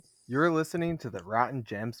You're listening to the Rotten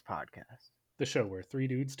Gems podcast. The show where three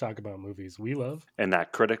dudes talk about movies we love. And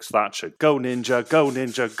that critics thought should go ninja, go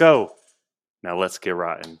ninja, go. Now let's get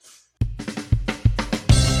rotten.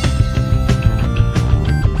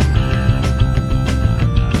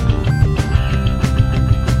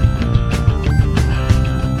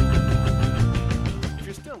 If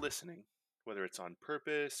you're still listening, whether it's on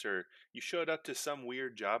purpose or you showed up to some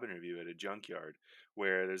weird job interview at a junkyard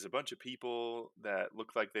where there's a bunch of people that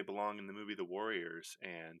look like they belong in the movie The Warriors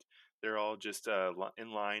and they're all just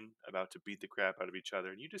in line about to beat the crap out of each other,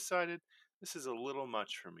 and you decided this is a little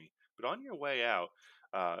much for me. But on your way out,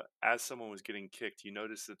 as someone was getting kicked, you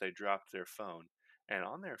noticed that they dropped their phone, and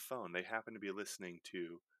on their phone they happened to be listening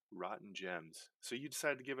to Rotten Gems. So you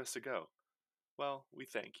decided to give us a go. Well, we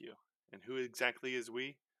thank you. And who exactly is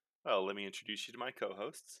we? Well, let me introduce you to my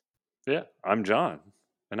co-hosts. Yeah, I'm John,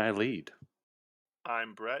 and I lead.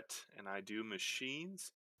 I'm Brett, and I do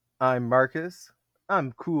machines. I'm Marcus.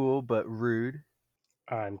 I'm cool but rude.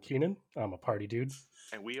 I'm Keenan. I'm a party dude.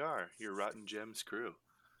 And we are your Rotten Gems crew.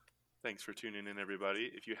 Thanks for tuning in,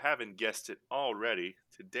 everybody. If you haven't guessed it already,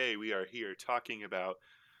 today we are here talking about,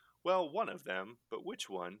 well, one of them, but which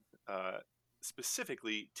one?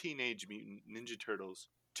 Specifically, Teenage Mutant Ninja Turtles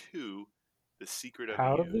 2, The Secret of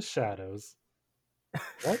Out the of the Ooze. shadows.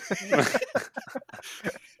 What?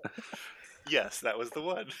 Yes, that was the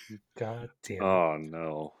one. God damn it. Oh,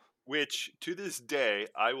 no. Which, to this day,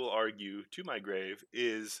 I will argue to my grave,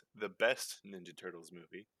 is the best Ninja Turtles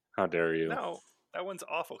movie. How dare you? No, that one's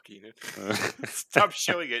awful, Keenan. Stop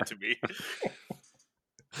showing it to me.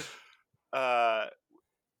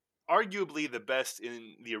 Arguably the best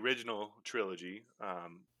in the original trilogy.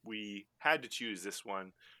 We had to choose this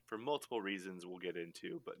one for multiple reasons we'll get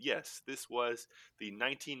into. But yes, this was the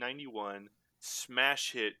 1991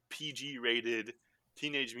 smash hit PG-rated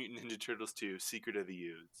Teenage Mutant Ninja Turtles 2 Secret of the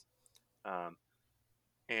Ooze.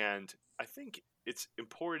 And I think it's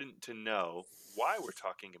important to know why we're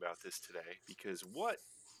talking about this today, because what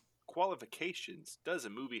qualifications does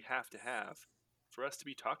a movie have to have for us to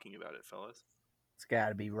be talking about it, fellas? It's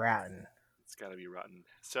gotta be rotten. It's got to be rotten.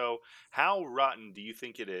 So how rotten do you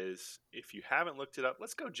think it is? If you haven't looked it up,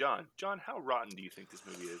 let's go, John. John, how rotten do you think this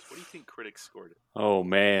movie is? What do you think critics scored it? Oh,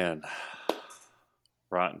 man.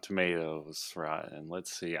 Rotten Tomatoes, rotten.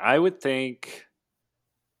 Let's see. I would think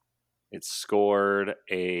it scored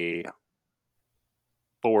a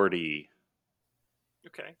 40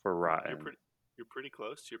 Okay. for rotten. You're pretty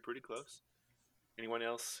close. You're pretty close. Anyone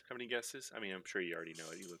else have any guesses? I mean, I'm sure you already know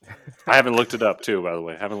it. You looked. I haven't looked it up, too, by the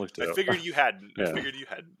way. I haven't looked it I up. figured you hadn't. Yeah. I figured you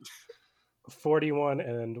hadn't. 41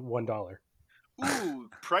 and $1. Ooh,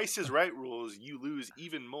 Price is Right rules. You lose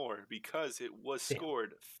even more because it was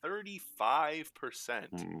scored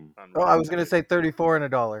 35%. Oh, I was gonna say 34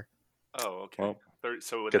 and $1. Oh, okay. Well,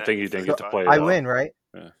 so good thing you didn't get to play. I though. win, right?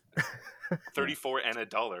 Yeah. 34 and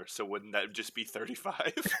 $1. So wouldn't that just be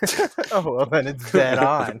 35? Oh, well, then it's dead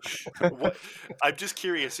on. What? I'm just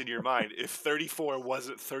curious in your mind, if 34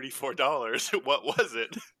 wasn't $34, what was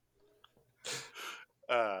it?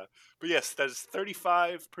 But yes, that is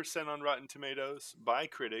 35% on Rotten Tomatoes by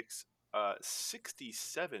critics,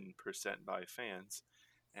 67% by fans,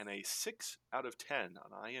 and a 6 out of 10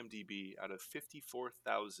 on IMDb out of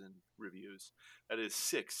 54,000 reviews. That is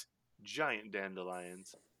 6 giant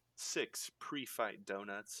dandelions, 6 pre-fight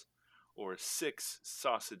donuts, or 6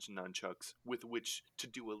 sausage nunchucks with which to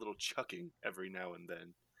do a little chucking every now and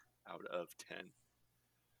then out of 10.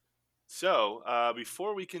 So,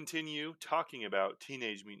 before we continue talking about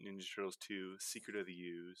Teenage Mutant Ninja Turtles 2 Secret of the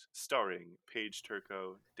Ooze, starring Paige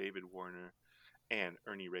Turco, David Warner, and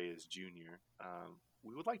Ernie Reyes Jr.,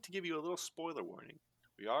 we would like to give you a little spoiler warning.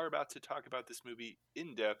 We are about to talk about this movie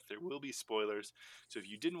in depth. There will be spoilers. So if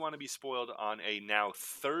you didn't want to be spoiled on a now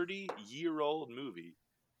 30-year-old movie,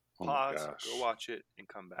 pause, go watch it, and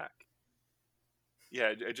come back. Yeah,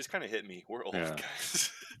 it just kind of hit me. We're old,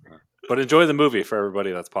 guys. But enjoy the movie for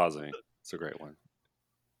everybody that's pausing. It's a great one.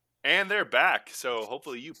 And they're back. So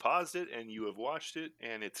hopefully you paused it and you have watched it,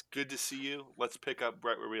 and it's good to see you. Let's pick up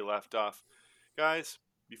right where we left off. Guys,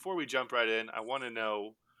 before we jump right in, I want to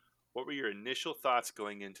know, what were your initial thoughts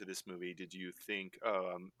going into this movie? Did you think,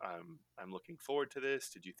 oh, I'm looking forward to this?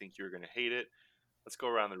 Did you think you were going to hate it? Let's go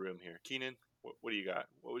around the room here. Keenan, what do you got?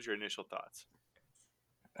 What was your initial thoughts?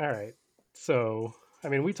 All right. So, I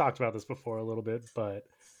mean, we talked about this before a little bit, but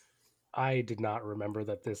I did not remember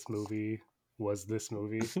that this movie was this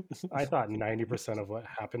movie. I thought 90% of what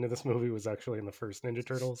happened in this movie was actually in the first Ninja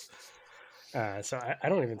Turtles. So I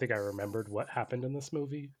don't even think I remembered what happened in this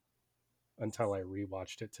movie until I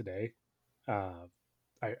rewatched it today. I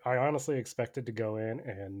honestly expected to go in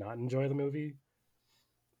and not enjoy the movie.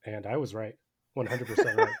 And I was right.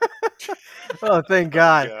 100% right. Oh, thank Oh,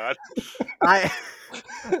 God. God.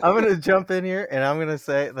 I'm going to jump in here and I'm going to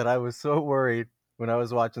say that I was so worried when I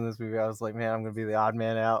was watching this movie. I was like, man, I'm going to be the odd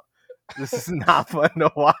man out. This is not fun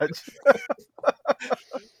to watch.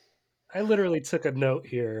 I literally took a note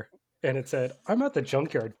here and it said, I'm at the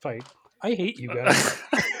junkyard fight. I hate you guys.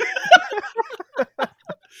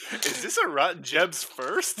 Is this a Rotten Gems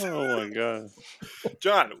first? Oh my god.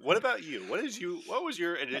 John, what about you? What was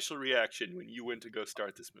your initial reaction when you went to go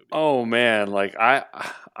start this movie? Oh man, like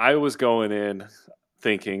I was going in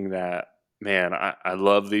thinking that, man, I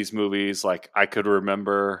love these movies. Like I could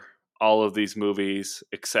remember all of these movies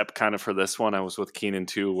except kind of for this one. I was with Keenan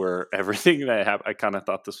too, where everything that happened, I kind of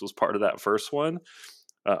thought this was part of that first one.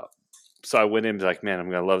 So I went in like, man, I'm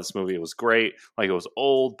gonna love this movie. It was great. Like it was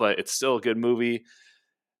old, but it's still a good movie.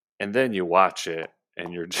 And then you watch it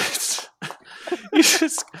and you're just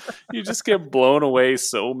you just get blown away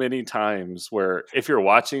so many times, where if you're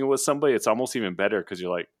watching it with somebody, it's almost even better because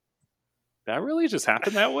you're like, that really just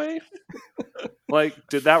happened that way? Like,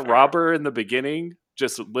 did that robber in the beginning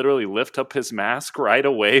just literally lift up his mask right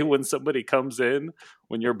away when somebody comes in,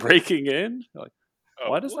 when you're breaking in? Like,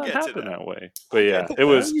 why does that happen that way? But yeah, it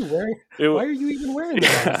was. Why are you even wearing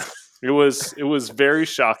that? It was very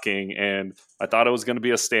shocking, and I thought it was going to be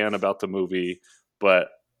a stan about the movie, but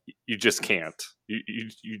you just can't.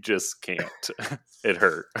 You just can't. It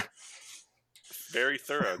hurt. Very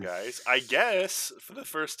thorough, guys. I guess for the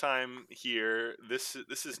first time here, this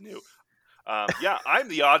is new. Yeah, I'm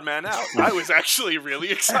the odd man out. I was actually really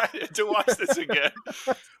excited to watch this again.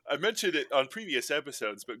 I mentioned it on previous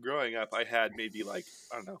episodes, but growing up, I had maybe like,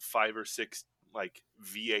 I don't know, 5 or 6 like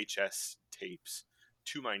VHS tapes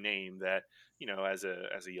to my name that, you know, as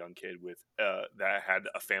a young kid with that had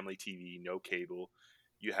a family TV, no cable,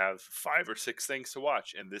 you have 5 or 6 things to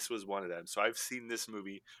watch, and this was one of them. So I've seen this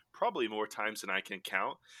movie probably more times than I can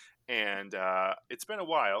count, and it's been a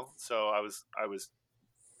while. So I was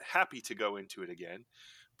happy to go into it again,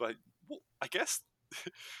 but I guess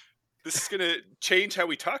this is going to change how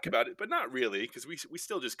we talk about it, but not really, because we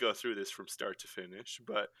still just go through this from start to finish.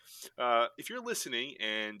 But if you're listening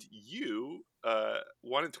and you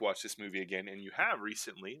wanted to watch this movie again, and you have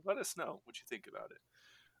recently, let us know what you think about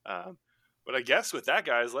it. But I guess with that,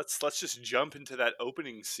 guys, let's just jump into that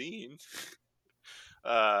opening scene.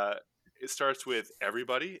 It starts with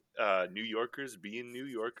everybody, New Yorkers being New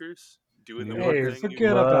Yorkers, doing the one thing.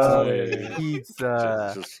 Forget about it.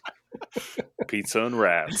 Pizza. Just pizza and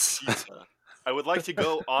rats. Pizza. I would like to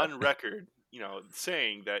go on record, you know,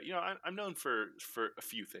 saying that, you know, I'm known for a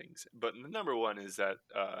few things, but the number one is that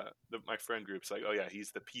my friend group's like, oh yeah,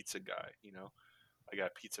 he's the pizza guy. You know, I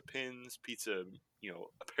got pizza pins, pizza, you know,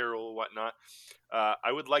 apparel, whatnot.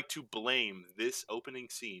 I would like to blame this opening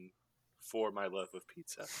scene for my love of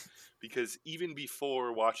pizza, because even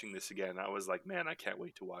before watching this again, I was like, man, I can't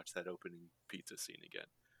wait to watch that opening pizza scene again.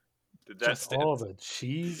 Did that just all the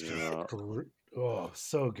cheese? Yeah. Oh,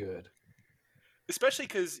 so good. Especially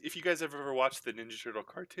because if you guys have ever watched the Ninja Turtle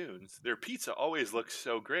cartoons, their pizza always looks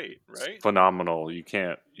so great, right? It's phenomenal. You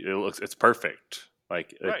can't. It's perfect.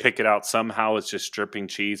 Like they pick it out somehow. It's just dripping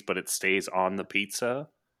cheese, but it stays on the pizza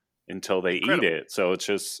until they eat it. So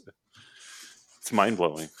it's mind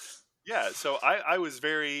blowing. Yeah, so I was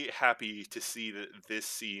very happy to see that this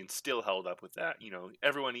scene still held up with that. You know,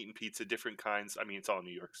 everyone eating pizza, different kinds. I mean, it's all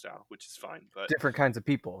New York style, which is fine. But different kinds of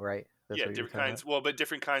people, right? That's different kinds. Well, but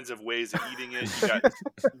different kinds of ways of eating it.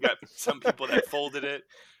 You got some people that folded it.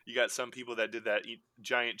 You got some people that did that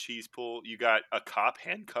giant cheese pull. You got a cop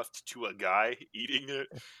handcuffed to a guy eating it,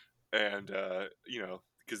 and you know,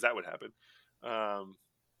 because that would happen. A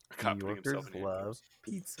cop New putting Yorkers himself in love handcuffs.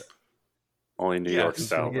 pizza. Only New York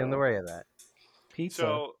style. Get in the way of that.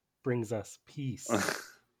 Pizza brings us peace. Nice.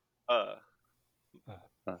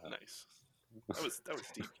 That was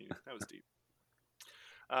deep. That was deep.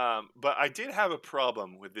 But I did have a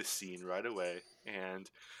problem with this scene right away, and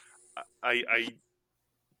I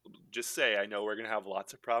just say I know we're gonna have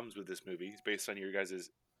lots of problems with this movie based on your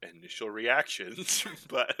guys' initial reactions.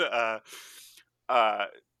 But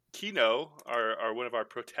Kino, our one of our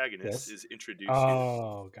protagonists, is introduced.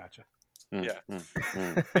 Oh, gotcha. Yeah,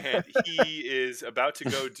 and he is about to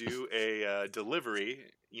go do a delivery.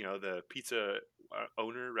 You know, the pizza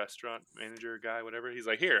owner, restaurant manager guy, whatever. He's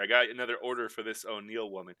like, "Here, I got another order for this O'Neill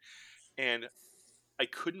woman," and I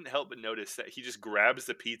couldn't help but notice that he just grabs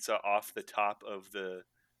the pizza off the top of the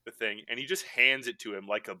thing, and he just hands it to him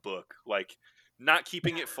like a book, like not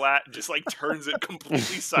keeping it flat, just like turns it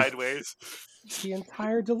completely sideways. The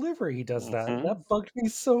entire delivery, he does that. That bugged me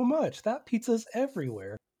so much. That pizza's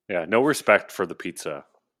everywhere. Yeah, no respect for the pizza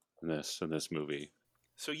in this movie.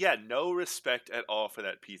 So yeah, no respect at all for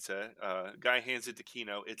that pizza. Guy hands it to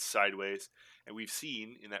Kino. It's sideways, and we've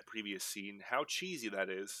seen in that previous scene how cheesy that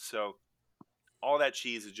is. So all that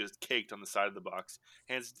cheese is just caked on the side of the box.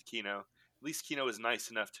 Hands it to Kino. At least Kino is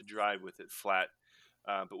nice enough to drive with it flat.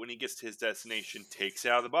 But when he gets to his destination, takes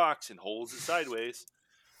it out of the box and holds it sideways.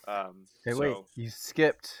 Hey, wait, you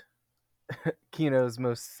skipped Kino's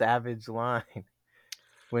most savage line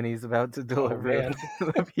when he's about to deliver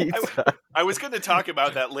the pizza. I was going to talk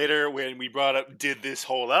about that later when we brought up did this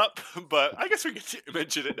hold up, but I guess we can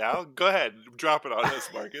mention it now. Go ahead, drop it on us,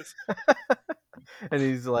 Marcus. And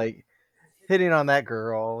he's like hitting on that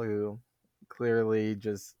girl who clearly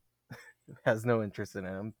just has no interest in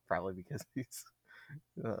him, probably because he's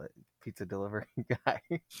a pizza delivery guy.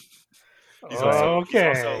 He's also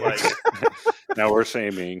like, now we're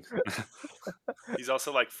shaming. He's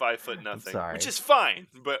also like 5'0", which is fine,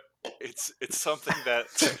 but it's something that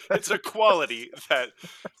it's a quality that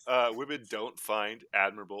women don't find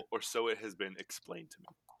admirable, or so it has been explained to me.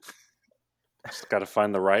 Just got to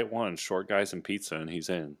find the right one. Short guys and pizza, and he's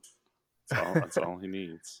in. That's all he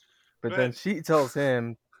needs. But then she tells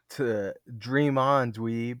him to dream on,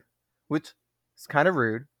 dweeb, which is kind of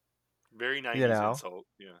rude. Very 90s insult,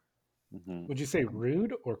 yeah. Mm-hmm. Would you say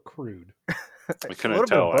rude or crude? I couldn't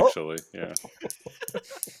tell, actually. Yeah.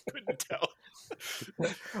 Couldn't tell.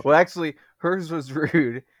 Well, actually, hers was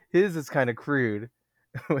rude. His is kind of crude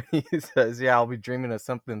when he says, "Yeah, I'll be dreaming of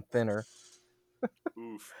something thinner."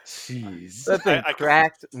 Oof. Jeez. That thing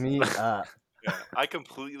cracked me up. Yeah, I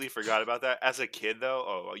completely forgot about that. As a kid,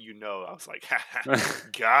 though, I was like,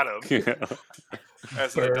 got him. Yeah.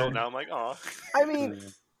 As an adult now, I'm like, aw. I mean,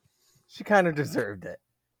 she kind of deserved it.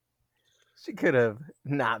 She could have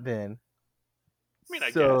not been I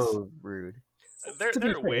so rude. There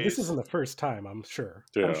are ways. This isn't the first time, I'm sure.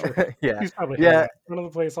 Yeah. I'm sure yeah. He's probably in front of the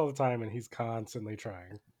place all the time, and he's constantly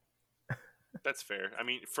trying. That's fair. I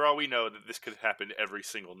mean, for all we know, that this could happen every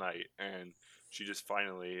single night, and she just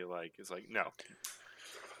finally is like, no.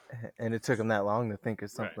 And it took him that long to think of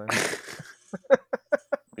something. Right.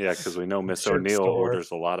 Yeah, because we know Miss O'Neill orders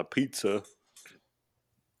a lot of pizza.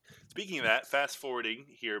 Speaking of that, fast forwarding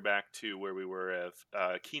here back to where we were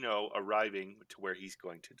at Kino arriving to where he's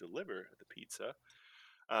going to deliver the pizza.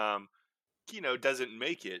 Kino doesn't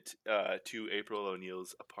make it to April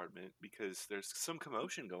O'Neil's apartment because there's some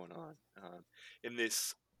commotion going on in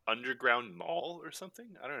this underground mall or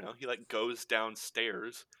something. I don't know. He goes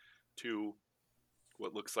downstairs to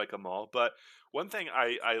what looks like a mall. But one thing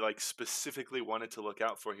I specifically wanted to look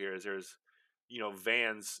out for here is there's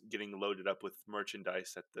vans getting loaded up with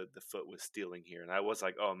merchandise that the Foot was stealing here, and I was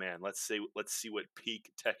like, oh man, let's see what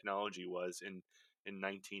peak technology was in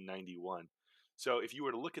 1991. So if you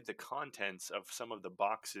were to look at the contents of some of the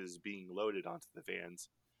boxes being loaded onto the vans,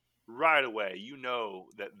 right away you know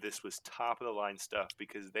that this was top of the line stuff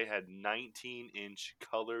because they had 19-inch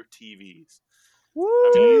color TVs.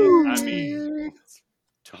 Woo! I mean,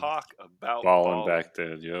 talk about balling back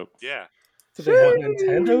then. Yep. Yeah. So they have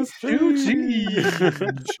Nintendo's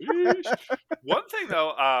One thing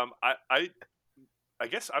though, I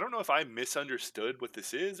guess I don't know if I misunderstood what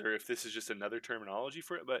this is or if this is just another terminology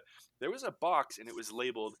for it, but there was a box and it was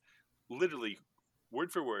labeled literally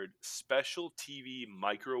word for word special TV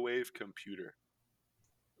microwave computer.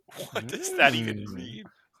 What does that even mean?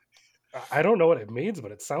 I don't know what it means,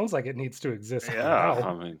 but it sounds like it needs to exist now.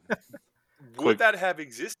 I mean, would that have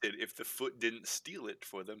existed if the Foot didn't steal it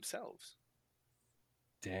for themselves?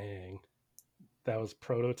 Dang. That was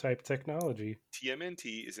prototype technology.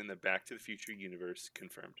 TMNT is in the Back to the Future universe,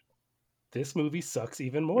 confirmed. This movie sucks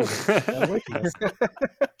even more.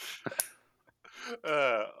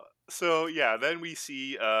 So yeah, then we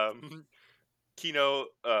see Kino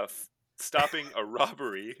stopping a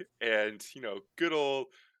robbery, and good old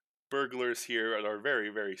burglars here are very,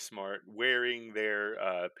 very smart, wearing their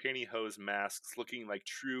pantyhose masks, looking like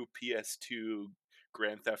true PS2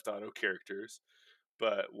 Grand Theft Auto characters.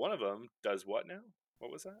 But one of them does what now?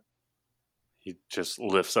 What was that? He just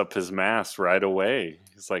lifts up his mask right away.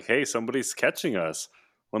 He's like, hey, somebody's catching us.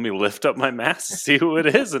 Let me lift up my mask, see who it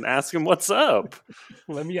is, and ask him what's up.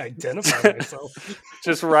 Let me identify myself.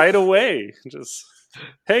 Just right away. Just,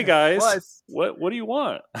 hey, guys, what do you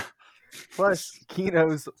want? Plus,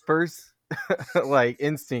 Kino's first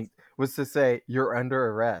instinct was to say, you're under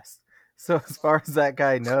arrest. So as far as that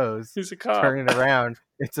guy knows, he's a cop. Turning around,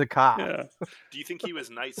 it's a cop. Yeah. Do you think he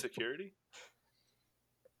was night security?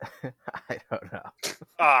 I don't know.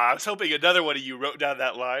 I was hoping another one of you wrote down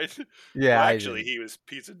that line. Yeah, well, actually, he was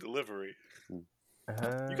pizza delivery.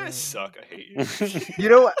 You guys suck. I hate you. You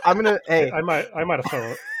know what? I'm gonna. Hey, I might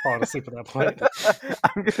have fallen asleep at that point.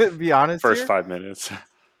 I'm gonna be honest. First 5 minutes.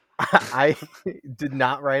 I did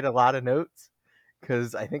not write a lot of notes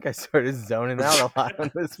because I think I started zoning out a lot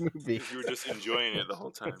on this movie. Because you were just enjoying it the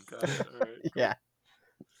whole time. Got it. All right. Cool. Yeah.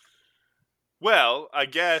 Well, I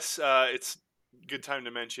guess it's a good time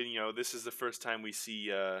to mention, this is the first time we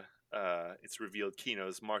see it's revealed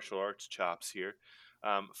Kino's martial arts chops here.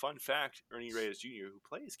 Fun fact, Ernie Reyes Jr., who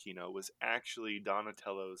plays Kino, was actually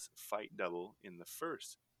Donatello's fight double in the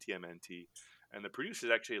first TMNT. And the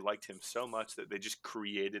producers actually liked him so much that they just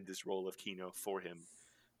created this role of Kino for him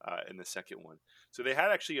in the second one. So they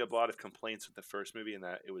had actually a lot of complaints with the first movie in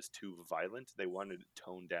that it was too violent. They wanted it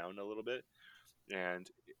toned down a little bit. And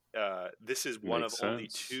this is one Makes of only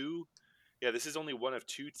sense. two. Yeah, this is only one of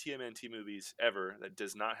two TMNT movies ever that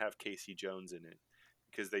does not have Casey Jones in it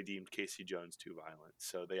because they deemed Casey Jones too violent.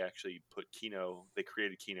 So they actually put Kino. They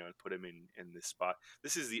created Kino and put him in this spot.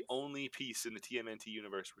 This is the only piece in the TMNT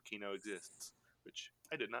universe where Kino exists, which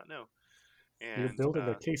I did not know. And You're building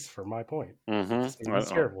a case for my point. Mm-hmm. This movie's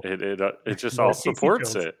terrible. It just No all Casey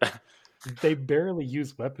supports Jones. it. They barely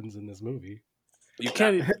use weapons in this movie. You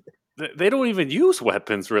can't. They don't even use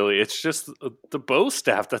weapons really. It's just the bow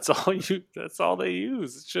staff. That's all they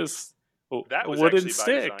use. It's just that a was wooden actually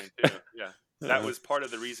stick. by design too. Yeah, that was part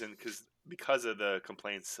of the reason because of the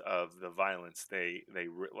complaints of the violence. They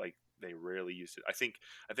rarely used it. I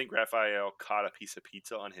think Raphael caught a piece of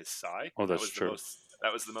pizza on his side. Oh, And that's true.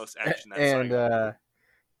 That was the most action that And side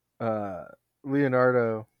got.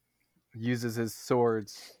 Leonardo uses his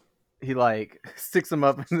swords. He sticks them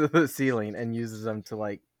up into the ceiling and uses them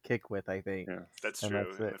to kick with, I think. Yeah. That's and true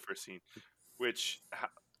that's in it. the first scene, which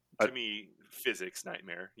to me, physics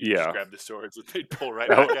nightmare. You Yeah. just grab the swords and they'd pull right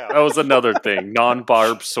back out. That was another thing.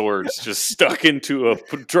 Non-barbed swords just stuck into a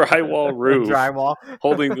drywall roof, Drywall.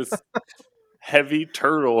 holding this heavy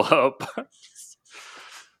turtle up.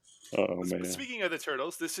 Oh man! Speaking of the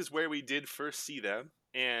turtles, this is where we did first see them,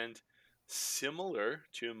 and similar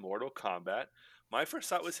to Mortal Kombat, my first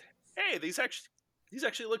thought was, "Hey, these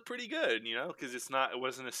actually look pretty good," because it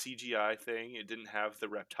wasn't a CGI thing. It didn't have the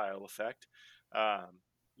reptile effect.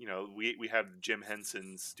 We have Jim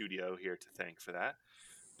Henson's studio here to thank for that.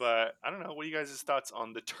 But I don't know. What are you guys' thoughts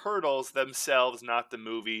on the turtles themselves, not the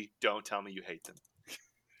movie? Don't tell me you hate them.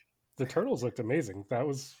 The turtles looked amazing. That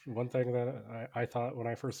was one thing that I thought when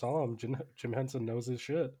I first saw him. Jim Henson knows his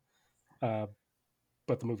shit. But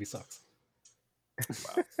the movie sucks.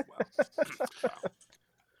 Wow.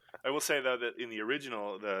 I will say though that in the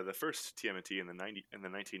original, the first TMNT in the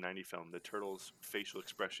 1990 film, the turtles' facial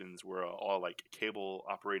expressions were all cable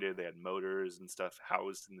operated. They had motors and stuff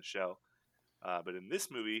housed in the shell. But in this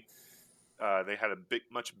movie, they had a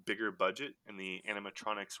much bigger budget, and the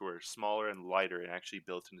animatronics were smaller and lighter, and actually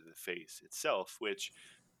built into the face itself, which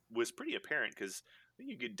was pretty apparent because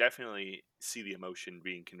you could definitely see the emotion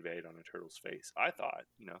being conveyed on a turtle's face. I thought,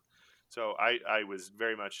 so I was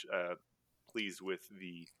very much pleased with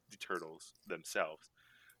the turtles themselves.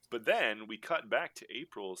 But then we cut back to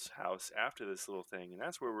April's house after this little thing, and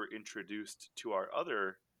that's where we're introduced to our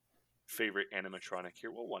other favorite animatronic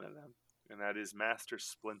here. Well, one of them, and that is Master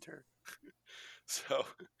Splinter. So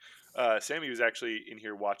Sammy was actually in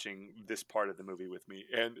here watching this part of the movie with me,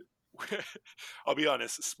 and I'll be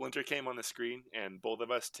honest, Splinter came on the screen, and both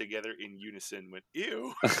of us together in unison went,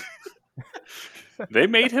 "Ew." They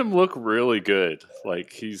made him look really good.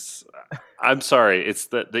 I'm sorry, it's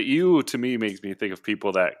the ew to me makes me think of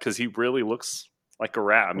people because he really looks like a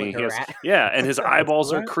rat. I mean, he has, yeah, and his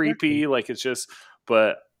eyeballs are creepy. It's just,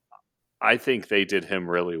 but I think they did him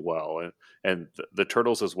really well, and the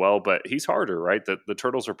turtles as well. But he's harder, right? The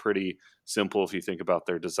turtles are pretty simple if you think about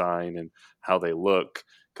their design and how they look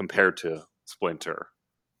compared to Splinter.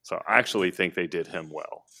 So I actually think they did him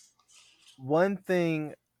well. One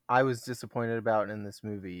thing I was disappointed about in this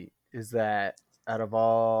movie is that out of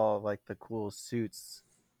all the cool suits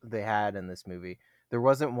they had in this movie, there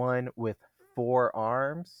wasn't one with 4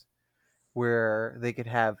 arms where they could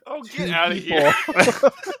have get out of here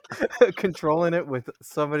controlling it with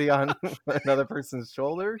somebody on another person's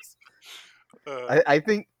shoulders. I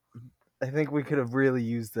think we could have really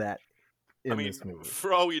used that in this movie.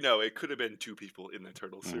 For all we know, it could have been 2 people in the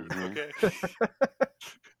turtle suit. Mm-hmm. Okay.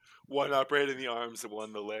 One operating the arms and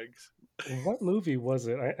one the legs. What movie was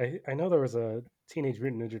it? I know there was a Teenage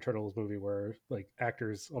Mutant Ninja Turtles movie where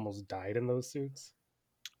actors almost died in those suits.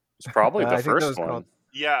 It's probably the I think that first was one.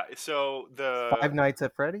 Yeah, so the Five Nights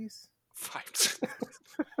at Freddy's.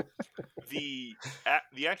 The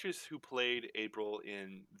actress who played April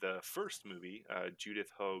in the first movie,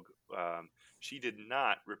 Judith Hoag, she did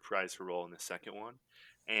not reprise her role in the second one.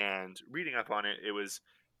 And reading up on it, it was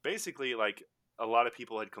basically a lot of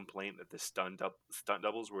people had complained that the stunt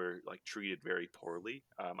doubles were like treated very poorly.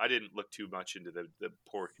 I didn't look too much into the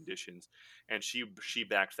poor conditions, and she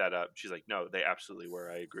backed that up. She's like, no, they absolutely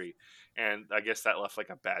were. I agree, and I guess that left like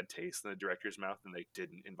a bad taste in the director's mouth, and they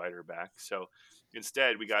didn't invite her back. So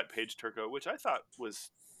instead, we got Paige Turco, which I thought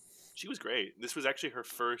she was great. This was actually her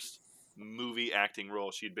first movie acting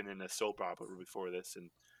role. She'd been in a soap opera before this, and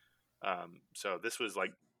so this was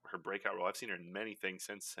like her breakout role. I've seen her in many things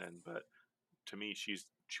since then, but to me, she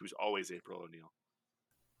was always April O'Neil.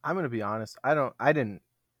 I'm gonna be honest. I didn't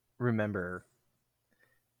remember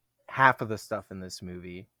half of the stuff in this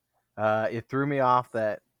movie. It threw me off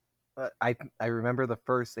that I remember the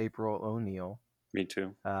first April O'Neil. Me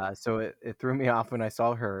too. So it threw me off when I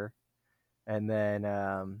saw her, and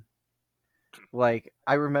then like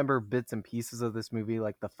I remember bits and pieces of this movie,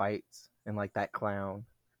 like the fights and like that clown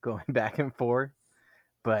going back and forth,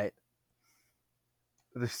 but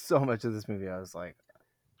there's so much of this movie I was like,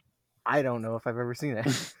 I don't know if I've ever seen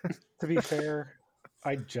it. To be fair,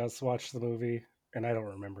 I just watched the movie and I don't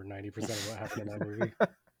remember 90% of what happened in that movie.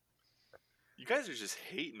 You guys are just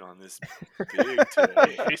hating on this big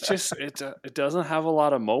today. It's just it doesn't have a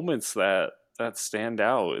lot of moments that stand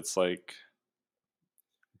out. It's like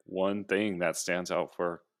one thing that stands out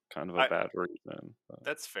for kind of a bad reason. But,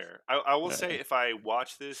 that's fair. I will say if I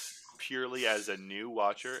watch this purely as a new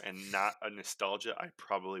watcher and not a nostalgia, I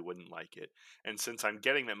probably wouldn't like it. And since I'm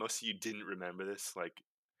getting that most of you didn't remember this, like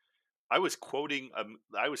I was quoting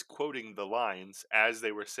the lines as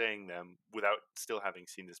they were saying them without still having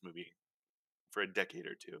seen this movie for a decade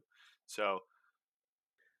or two. So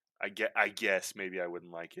I guess maybe I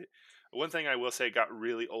wouldn't like it. One thing I will say got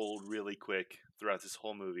really old really quick throughout this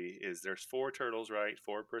whole movie is there's 4 turtles, right?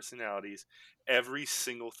 4 personalities. Every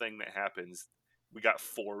single thing that happens, we got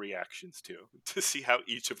 4 reactions to see how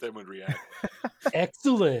each of them would react.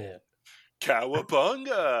 Excellent.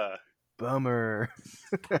 Cowabunga. Bummer.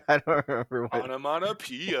 I don't remember what.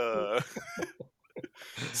 Onomatopoeia.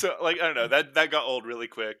 So like I don't know, that got old really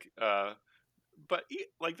quick. But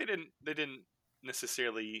like they didn't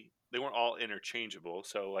necessarily, they weren't all interchangeable,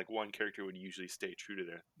 so like one character would usually stay true to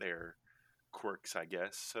their quirks, I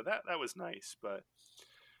guess. So that was nice, but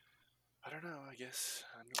I don't know, I guess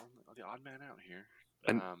I'm the odd man out here.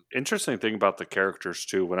 An interesting thing about the characters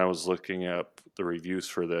too, when I was looking up the reviews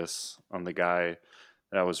for this on the guy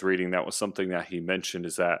that I was reading, that was something that he mentioned,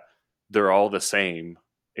 is that they're all the same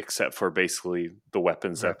except for basically the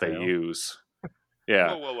weapons that they use.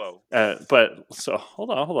 Yeah. Whoa. But so hold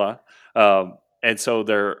on. And so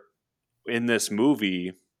they're in this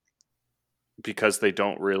movie, because they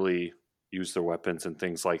don't really use their weapons and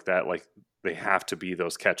things like that. Like they have to be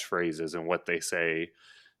those catchphrases and what they say.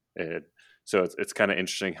 And so it's kind of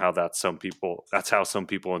interesting how that's how some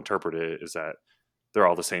people interpret it, is that they're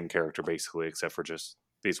all the same character basically, except for just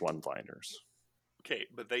these one-liners. Okay,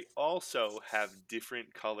 but they also have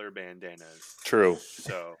different color bandanas. True.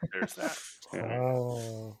 So there's that. Yeah.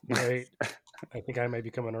 Oh, wait. I think I might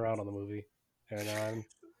be coming around on the movie. And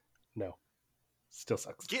no. Still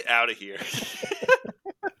sucks. Get out of here.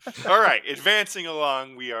 All right, advancing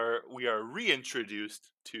along, we are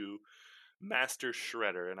reintroduced to Master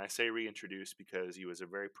Shredder, and I say reintroduced because he was a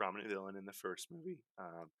very prominent villain in the first movie.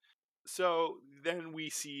 So then we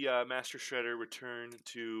see Master Shredder return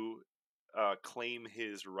to claim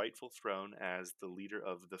his rightful throne as the leader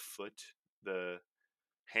of the Foot, the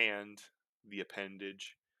Hand, the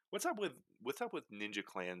Appendage. What's up with ninja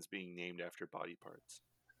clans being named after body parts?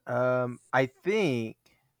 I think,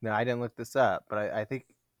 no, I didn't look this up, but I think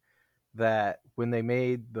that when they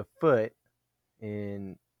made the Foot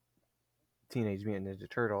in Teenage Mutant Ninja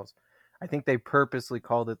Turtles, I think they purposely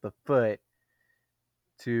called it the Foot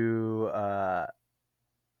to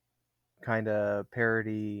kind of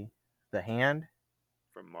parody the Hand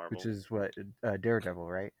From Marvel, which is what Daredevil,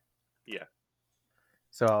 right? Yeah.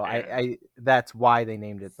 So I that's why they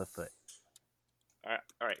named it the Foot.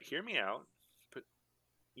 All right, hear me out. But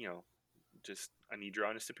I need your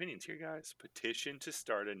honest opinions here, guys. Petition to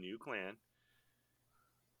start a new clan,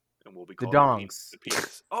 and we'll be The calling Dongs. the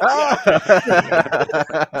penis. Oh yeah.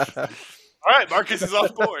 Okay. All right, Marcus is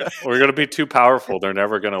off board. We're going to be too powerful. They're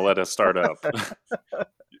never going to let us start up.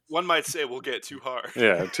 One might say we'll get too hard.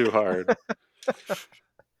 Yeah, too hard.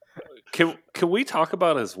 Can we talk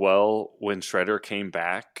about as well when Shredder came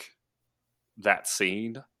back, that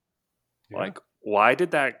scene? Yeah. Like, why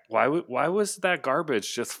was that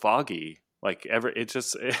garbage just foggy? Like it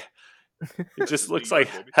just looks like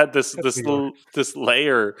had this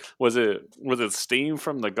layer. Was it steam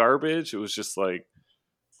from the garbage? It was just like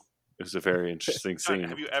It was a very interesting John, scene.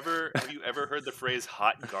 have you ever heard the phrase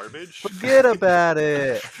 "hot garbage"? Forget about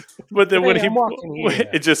it. But then when Hey, I'm walking here.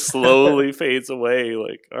 it just slowly fades away.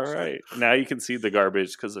 Like, all right, now you can see the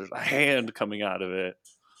garbage because there's a hand coming out of it.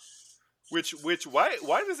 Which why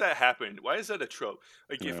does that happen? Why is that a trope?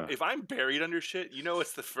 Like Yeah. if I'm buried under shit, you know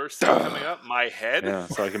what's the first thing coming up? My head. Yeah,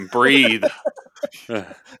 so I can breathe.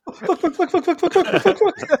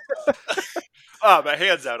 Ah, my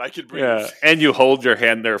hand's out. I can breathe. Yeah, and you hold your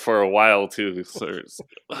hand there for a while too. So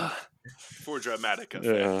For dramatic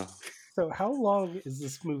effect. yeah. So how long is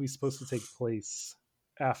this movie supposed to take place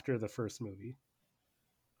after the first movie?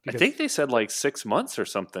 I think they said like 6 months or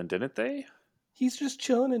something, didn't they? He's just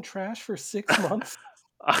chilling in trash for 6 months.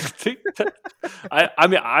 I think that, I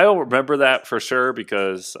mean I don't remember that for sure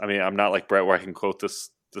because I mean I'm not like Brett where I can quote this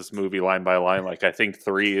movie line by line. Like I think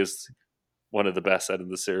 3 is one of the best out of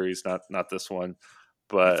the series, not this one. I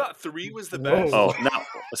But thought 3 was the Whoa. best. oh no,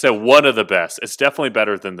 so one of the best. It's definitely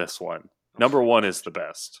better than this one. Number 1 is the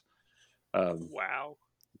best. Wow.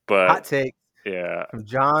 But Hot take yeah, from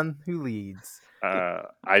John, who leads. I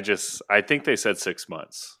think they said 6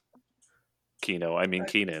 months.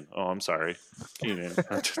 Keenan. Oh, I'm sorry, Keenan.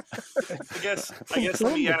 I guess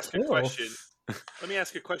let me ask a question. Let me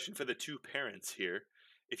ask a question for the two parents here.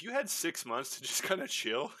 If you had 6 months to just kind of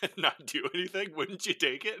chill and not do anything, wouldn't you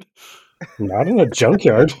take it? Not in a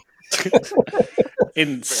junkyard.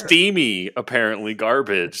 In steamy, apparently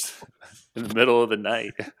garbage in the middle of the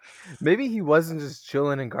night. Maybe he wasn't just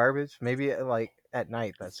chilling in garbage. Maybe like at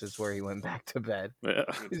night, that's just where he went back to bed. Yeah.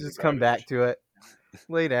 He just come back to it,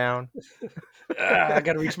 lay down. I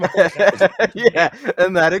gotta reach my Yeah,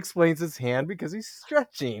 and that explains his hand because he's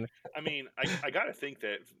stretching. I mean, I got to think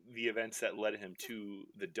that the events that led him to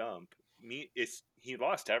the dump, he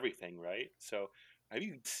lost everything, right? So, have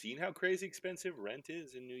you seen how crazy expensive rent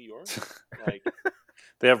is in New York? Like,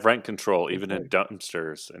 They have rent control even in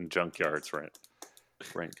dumpsters and junkyards.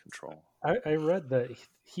 Rent control. I read that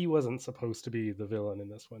he wasn't supposed to be the villain in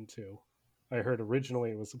this one too. I heard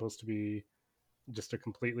originally it was supposed to be just a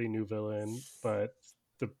completely new villain, but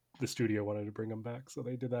the studio wanted to bring him back, so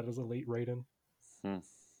they did that as a late write-in.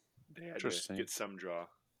 they had to get some draw.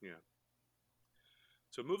 Yeah.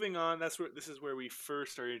 So moving on, this is where we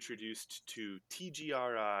first are introduced to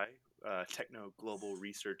TGRI, Techno Global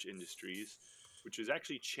Research Industries, which was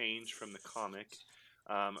actually changed from the comic.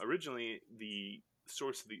 Originally, the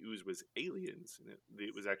source of the ooze was aliens, and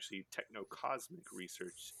it was actually Techno Cosmic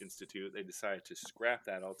Research Institute. They decided to scrap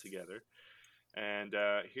that altogether. And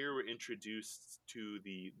here we're introduced to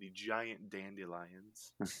the giant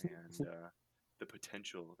dandelions and the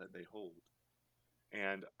potential that they hold.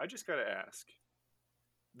 And I just got to ask,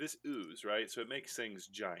 this ooze, right? So it makes things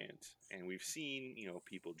giant, and we've seen,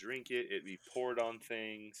 people drink it. It be poured on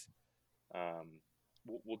things.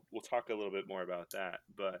 We'll talk a little bit more about that.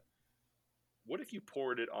 But what if you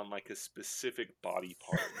poured it on like a specific body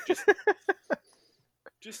part?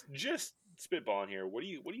 Just spitballing here. What do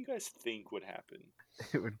you guys think would happen?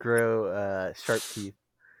 It would grow sharp teeth.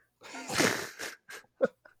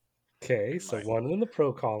 Okay, so one in the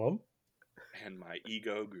pro column. And my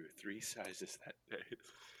ego grew 3 sizes that day.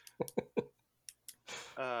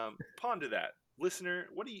 Ponder that, listener.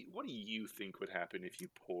 What do you think would happen if you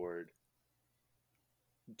poured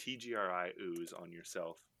TGRI ooze on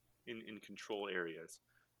yourself in control areas?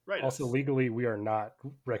 Right. Also, legally, we are not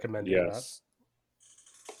recommending that.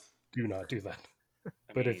 Do not do that.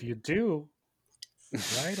 But if you do,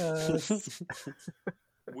 write us.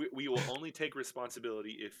 We will only take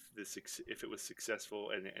responsibility if it was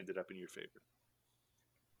successful and it ended up in your favor.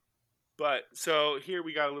 But so here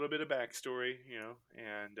we got a little bit of backstory,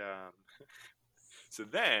 and so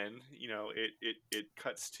then it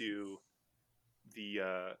cuts to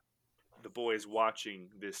the boys watching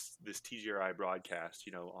this TGRI broadcast,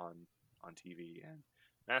 on TV, and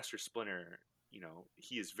Master Splinter,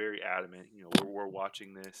 he is very adamant. We're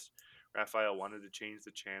watching this. Raphael wanted to change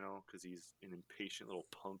the channel because he's an impatient little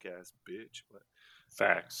punk ass bitch. But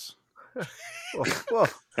Facts.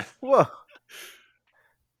 Whoa.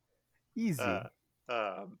 Easy.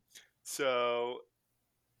 So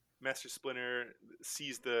Master Splinter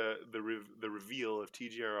sees the reveal of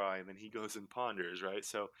TGRI, and then he goes and ponders, right?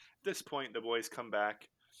 So at this point, the boys come back,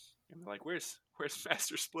 and they're like, "Where's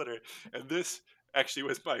Master Splinter?" And this actually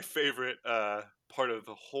was my favorite part of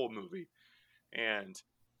the whole movie. And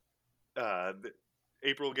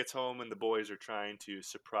April gets home, and the boys are trying to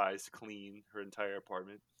surprise clean her entire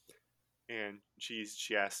apartment. And she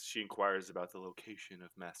inquires about the location of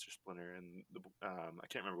Master Splinter, and I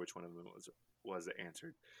can't remember which one of them was that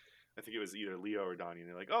answered. I think it was either Leo or Donnie, and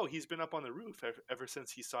they're like, "Oh, he's been up on the roof ever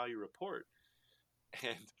since he saw you report."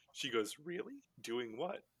 And She goes, really? Doing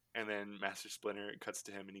what? And then Master Splinter cuts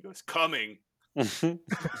to him and he goes, coming to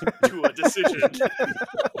a decision.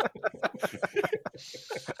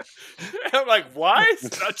 I'm like, why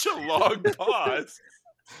such a long pause?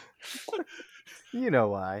 You know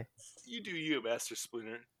why. You do you, Master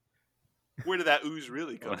Splinter. Where did that ooze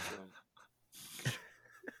really come from?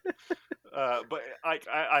 But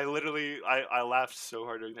I literally I laughed so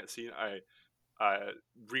hard during that scene. I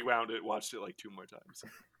rewound it, watched it like 2 more times.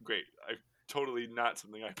 Great. Totally not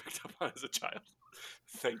something I picked up on as a child.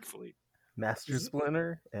 Thankfully. Master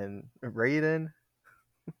Splinter and Raiden.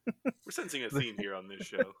 We're sensing a theme here on this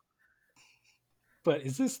show. But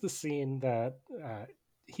is this the scene that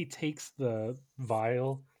he takes the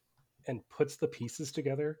vial and puts the pieces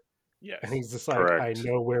together? Yes. And he's just like, Correct. I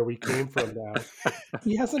know where we came from now.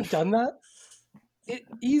 He hasn't done that. It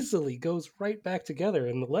easily goes right back together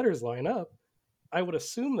and the letters line up. I would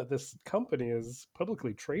assume that this company is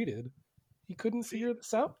publicly traded. He couldn't figure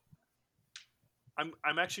this out.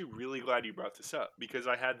 I'm actually really glad you brought this up because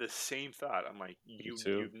I had the same thought. I'm like,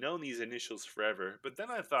 you've known these initials forever. But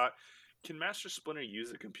then I thought, can Master Splinter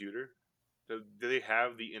use a computer? Do they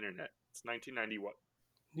have the internet? It's 1991.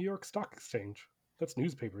 New York Stock Exchange. That's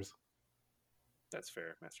newspapers. That's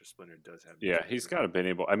fair. Master Splinter does have. Yeah, he's got to been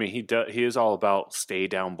able. I mean, he is all about stay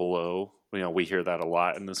down below. You know, we hear that a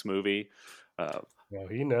lot in this movie. Well,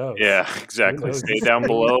 he knows. Yeah, exactly. knows. Stay down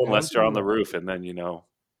below unless you're on the roof, and then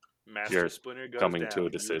Master you're Splinter goes coming down. to a You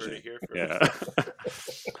heard decision. it here Yeah.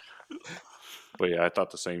 first. But yeah, I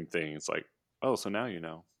thought the same thing. It's like, oh, so now you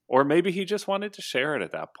know. Or maybe he just wanted to share it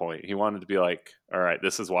at that point. He wanted to be like, all right,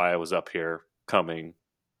 this is why I was up here coming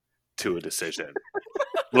to a decision.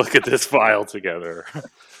 Look at this file together.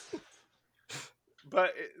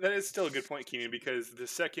 But that is still a good point, Keenan, because the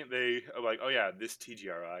second they are like, oh yeah, this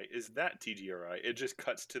TGRI is that TGRI, it just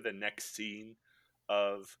cuts to the next scene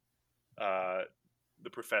of the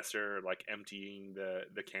professor like emptying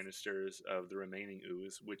the canisters of the remaining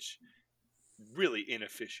ooze, which really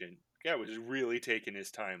inefficient. Guy was really taking his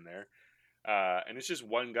time there. And it's just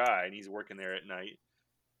one guy, and he's working there at night.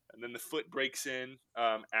 And then the Foot breaks in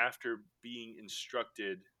after being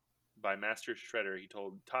instructed by Master Shredder. He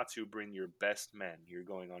told Tatsu, bring your best men. You're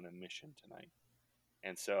going on a mission tonight.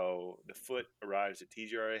 And so the Foot arrives at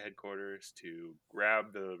TGRA headquarters to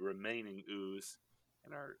grab the remaining ooze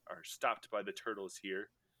and are stopped by the Turtles here.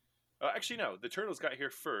 Actually, no, the Turtles got here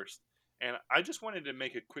first. And I just wanted to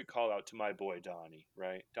make a quick call out to my boy Donnie,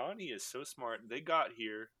 right? Donnie is so smart. They got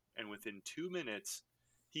here, and within 2 minutes,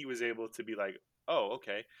 he was able to be like, oh,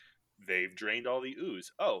 okay, they've drained all the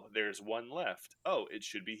ooze. Oh, there's one left. Oh, it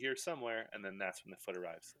should be here somewhere. And then that's when the Foot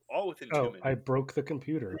arrives. All within 2 minutes. I broke the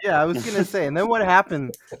computer. Yeah, I was going to say. And then what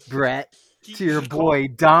happened, Brett, to your boy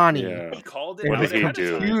Donnie? Yeah. He called it. What And his did he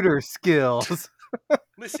do? computer skills.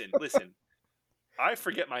 Listen. I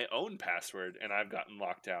forget my own password, and I've gotten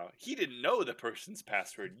locked out. He didn't know the person's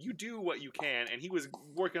password. You do what you can, and he was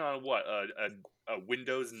working on what, a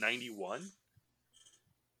Windows 91.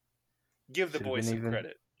 Give the Should've boy been some even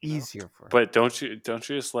credit. Easier for him. But don't you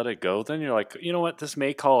just let it go? Then you're like, you know what? This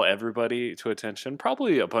may call everybody to attention.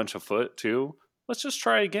 Probably a bunch of Foot too. Let's just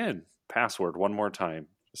try again. Password one more time.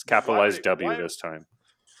 Just capitalize W this time.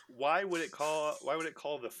 Why would it call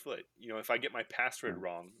the Foot? You know, if I get my password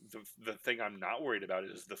wrong, the thing I'm not worried about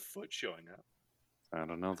is the Foot showing up. I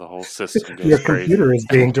don't know. The whole system Your goes crazy. computer is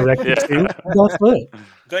being directed to the Foot.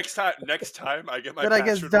 Next time I get my But I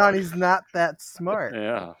password guess Donnie's not that smart.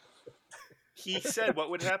 Yeah. He said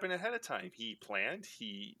what would happen ahead of time. He planned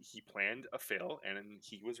a fail, and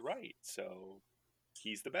he was right. So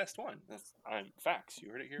he's the best one. That's facts.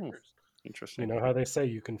 You heard it here first. Interesting. You know how they say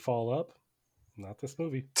you can fall up? Not this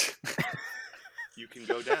movie. You can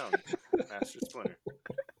go down, Master Splinter.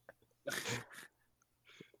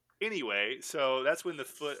 Anyway, so that's when the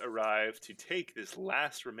Foot arrived to take this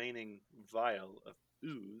last remaining vial of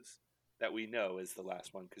ooze that we know is the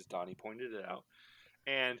last one because Donnie pointed it out.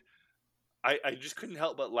 And I just couldn't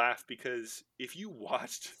help but laugh because if you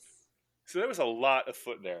watched... So there was a lot of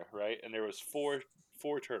Foot there, right? And there was four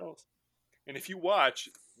turtles. And if you watch...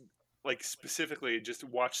 like specifically just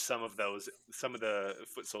watch some of the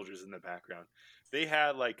Foot soldiers in the background. They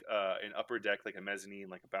had like an upper deck, like a mezzanine,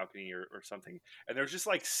 like a balcony or something. And there's just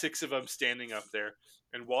like 6 of them standing up there.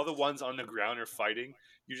 And while the ones on the ground are fighting,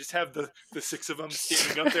 you just have the 6 of them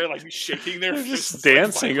standing up there, like shaking their They're fists. just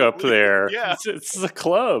dancing like, up there. Yeah. It's the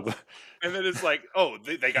club. And then it's like, oh,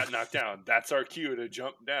 they got knocked down. That's our cue to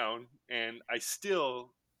jump down. And I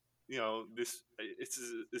still... You know, this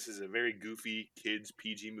is a very goofy kids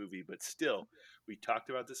PG movie, but still, we talked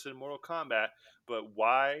about this in Mortal Kombat. But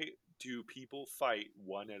why do people fight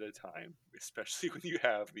one at a time, especially when you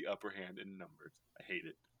have the upper hand in numbers. I hate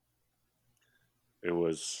it. It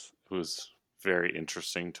was very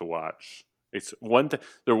interesting to watch. It's one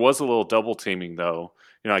there was a little double teaming though.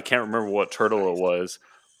 I can't remember what turtle it was,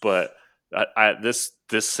 but this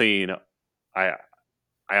scene, I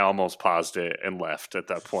almost paused it and left at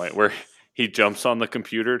that point where he jumps on the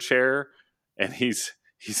computer chair and he's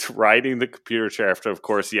riding the computer chair after, of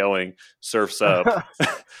course, yelling "Surf's Up."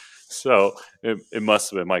 So it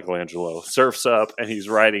must have been Michelangelo. Surf's up, and he's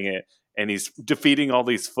riding it, and he's defeating all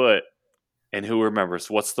these foot. And who remembers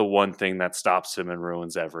what's the one thing that stops him and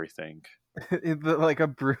ruins everything? Like a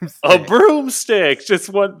broomstick. A broomstick. Just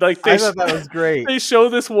one. Like I thought that was great. They show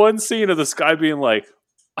this one scene of this guy being like,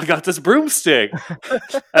 "I got this broomstick,"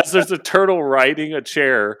 as there's a turtle riding a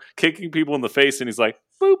chair, kicking people in the face, and he's like,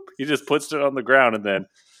 "Boop!" He just puts it on the ground, and then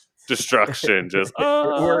destruction. Just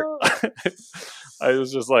I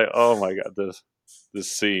was just like, "Oh my god, this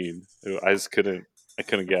scene." I couldn't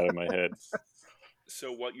get it out of my head.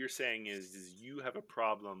 So what you're saying is you have a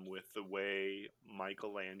problem with the way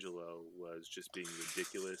Michelangelo was just being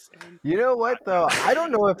ridiculous. And you know what though? I don't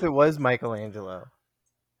know if it was Michelangelo.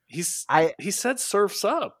 He said "Surf's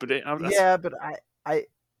Up," but but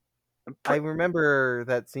I remember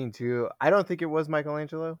that scene too. I don't think it was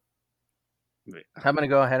Michelangelo. I'm gonna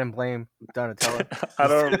go ahead and blame Donatello. I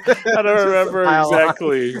don't remember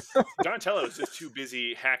exactly. Donatello was just too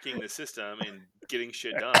busy hacking the system and getting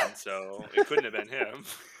shit done, so it couldn't have been him.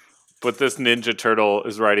 But this Ninja Turtle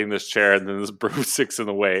is riding this chair, and then this broomstick's in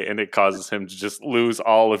the way, and it causes him to just lose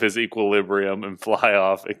all of his equilibrium and fly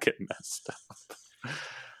off and get messed up.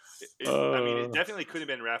 I mean, it definitely could have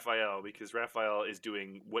been Raphael, because Raphael is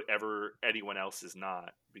doing whatever anyone else is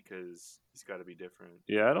not, because he's got to be different.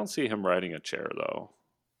 Yeah, I don't see him riding a chair though.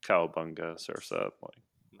 Cowabunga, Surf's Up, like.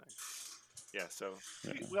 Nice. Yeah, so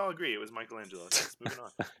we all agree it was Michelangelo. Let's moving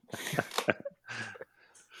on.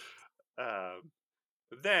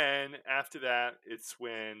 Then after that, it's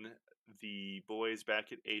when the boys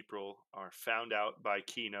back at April are found out by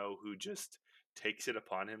Kino, who just takes it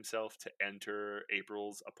upon himself to enter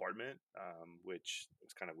April's apartment, which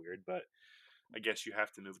was kind of weird, but I guess you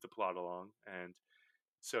have to move the plot along. And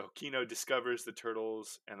so Kino discovers the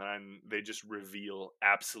turtles, and then they just reveal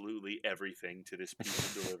absolutely everything to this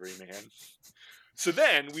pizza delivery man. So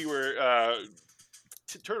then we were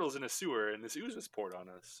turtles in a sewer, and this ooze was poured on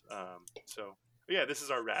us. So yeah, this is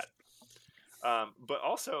our rat. But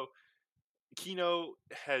also, Kino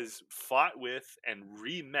has fought with and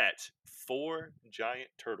re-met 4 giant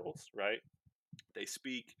turtles, right? They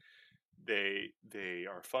speak, they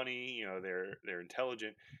are funny, they're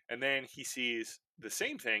intelligent, and then he sees the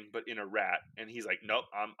same thing but in a rat, and he's like, nope,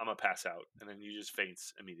 I'm gonna pass out, and then he just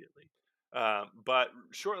faints immediately. But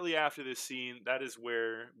shortly after this scene, that is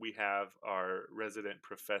where we have our resident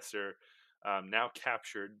professor, now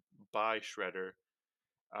captured by Shredder,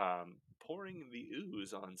 pouring the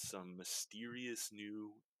ooze on some mysterious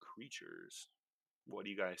new creatures. What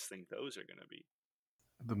do you guys think those are going to be?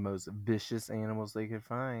 The most vicious animals they could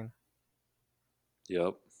find.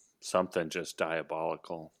 Yep. Something just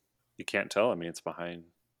diabolical. You can't tell. I mean, it's behind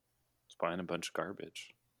a bunch of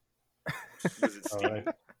garbage. Was it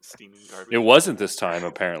steaming garbage? It wasn't this time,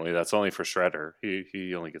 apparently. That's only for Shredder.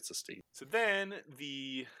 He only gets a steam. So then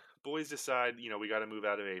the boys decide, we got to move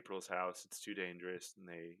out of April's house. It's too dangerous. And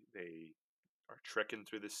they are trekking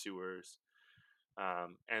through the sewers.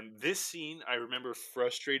 And this scene, I remember,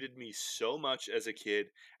 frustrated me so much as a kid.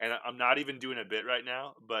 And I'm not even doing a bit right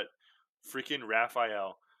now, but freaking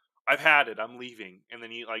Raphael, I've had it, I'm leaving. And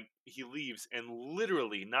then he leaves, and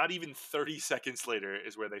literally not even 30 seconds later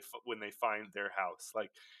is when they find their house.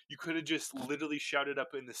 Like, you could have just literally shouted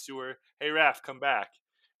up in the sewer, hey Raph, come back,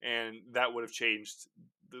 and that would have changed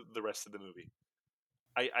the rest of the movie.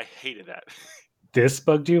 I hated that. This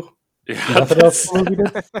bugged you? Yeah, Nothing else in the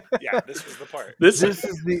movie did? Yeah, this was the part. This is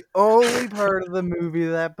the only part of the movie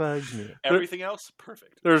that bugs me. Everything else,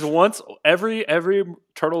 perfect. There's every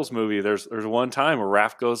Turtles movie. There's one time where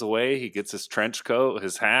Raph goes away. He gets his trench coat,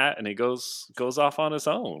 his hat, and he goes off on his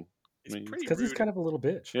own. Because he's kind of a little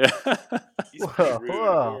bitch. Yeah. He's pretty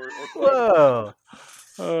rude. Whoa.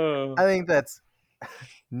 I think that's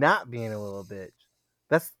not being a little bitch.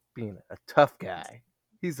 That's being a tough guy.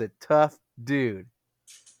 He's a tough dude.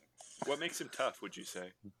 What makes him tough, would you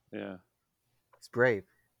say? Yeah. He's brave.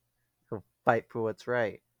 He'll fight for what's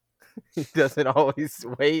right. He doesn't always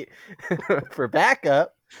wait for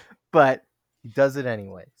backup, but he does it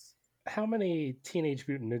anyways. How many Teenage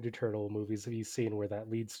Mutant Ninja Turtle movies have you seen where that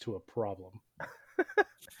leads to a problem?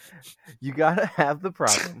 You gotta have the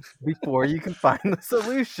problem before you can find the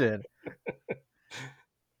solution.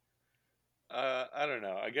 I don't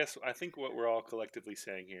know. I think what we're all collectively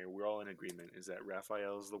saying here, we're all in agreement, is that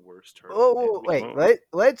Raphael is the worst turtle. Oh, and wait.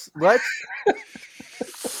 Oh.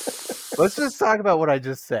 Let's just talk about what I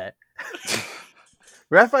just said.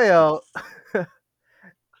 Raphael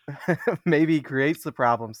maybe creates the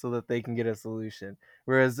problem so that they can get a solution.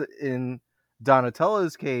 Whereas in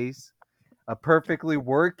Donatello's case, a perfectly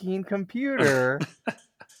working computer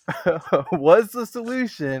was the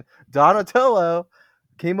solution. Donatello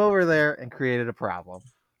came over there and created a problem.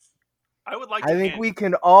 I would like I to think hand we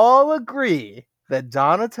can all agree that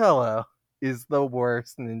Donatello is the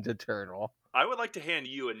worst Ninja Turtle. I would like to hand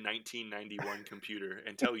you a 1991 computer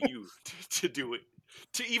and tell you to do it,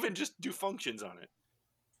 to even just do functions on it.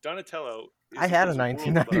 Donatello. I had a is world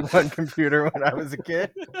 1991 computer when I was a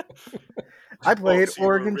kid. I Oh, played so you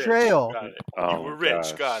were Oregon rich. Trail. Got it. Oh, You were rich.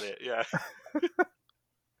 gosh. Got it. Yeah.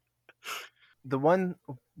 The one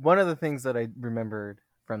of the things that I remembered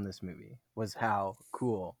from this movie was how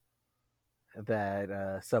cool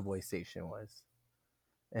that subway station was.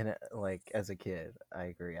 And like as a kid, I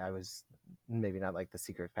agree. I was maybe not like the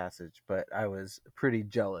secret passage, but I was pretty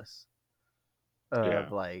jealous of Yeah.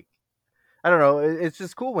 like I don't know. It's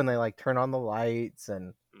just cool when they like turn on the lights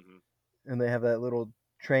and hmm they have that little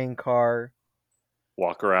train car.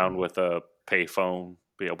 Walk around with a payphone,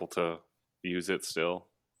 be able to use it still.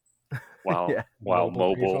 While Yeah.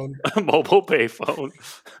 mobile mobile payphone.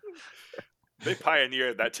 They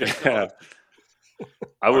pioneered that Yeah. technology.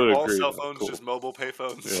 I would Are all agree. cell that's phones cool. just mobile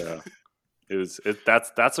payphones? Yeah.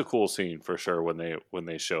 That's a cool scene for sure when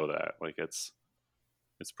they show that. Like it's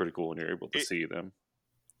pretty cool when you're able to see them.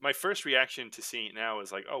 My first reaction to seeing it now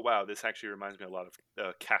is like, oh wow, this actually reminds me a lot of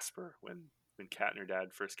Casper when Kat and her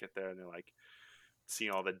dad first get there and they're like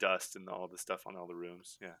seeing all the dust and all the stuff on all the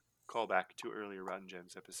rooms. Yeah, call back to earlier Rotten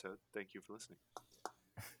Gems episode. Thank you for listening.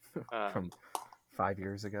 From 5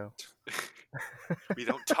 years ago. We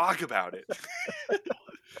don't talk about it.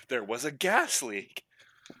 There was a gas leak.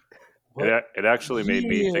 It actually made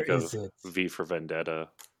me year think of is it? V for Vendetta,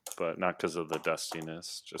 but not because of the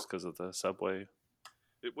dustiness, just because of the subway.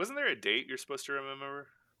 Wasn't there a date you're supposed to remember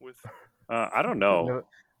with? I don't know.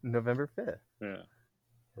 November 5th. Yeah.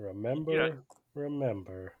 Remember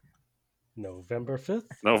November 5th?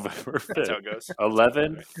 November 5th. That's how it goes.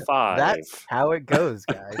 11/5. That's how it goes,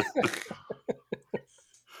 guys.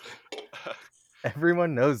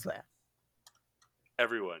 Everyone knows that.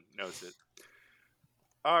 Everyone knows it.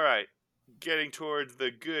 All right. Getting towards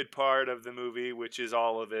the good part of the movie, which is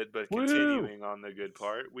all of it, but continuing on the good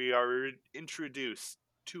part, we are introduced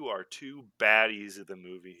to our two baddies of the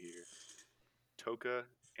movie here, Toka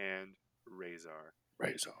and Razor.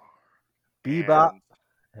 Bebop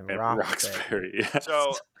And and Roxbury. Yes.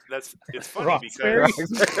 So it's funny Roxbury?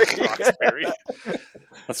 because Roxbury.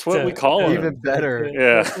 That's what we call him. Even better.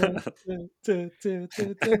 Yeah.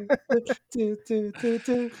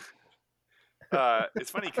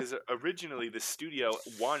 It's funny because originally the studio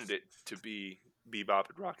wanted it to be Bebop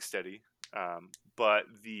and Rocksteady, but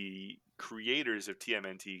the creators of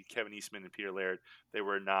TMNT, Kevin Eastman and Peter Laird, they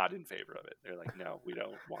were not in favor of it. They're like, no, we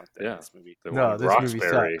don't want that in this movie. They No, wanted this movie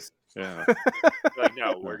Roxbury. sucks. Yeah. They're like,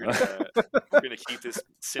 no, we're gonna keep this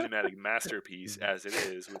cinematic masterpiece as it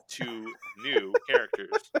is with two new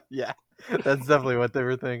characters, Yeah, that's definitely what they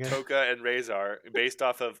were thinking. Toka and Razor, based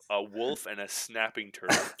off of a wolf and a snapping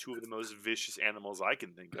turtle, two of the most vicious animals I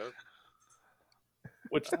can think of.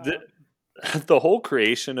 Which the whole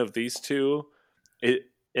creation of these two, it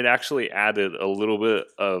actually added a little bit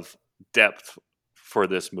of depth for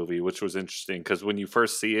this movie, which was interesting because when you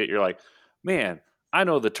first see it, you're like, man, I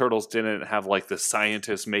know the turtles didn't have like the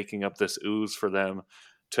scientists making up this ooze for them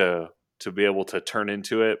to be able to turn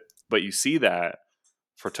into it, but you see that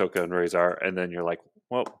for Toka and Razor, and then you're like,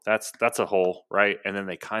 well, that's a hole, right? And then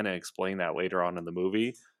they kind of explain that later on in the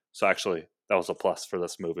movie. So actually, that was a plus for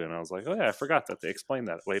this movie, and I was like, oh yeah, I forgot that they explained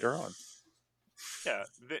that later on. Yeah,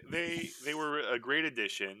 they were a great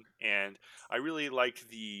addition, and I really like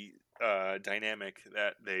the dynamic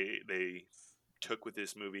that they took with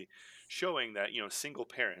this movie, showing that single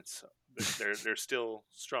parents they're still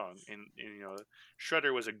strong, and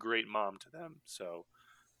Shredder was a great mom to them, so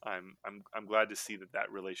I'm glad to see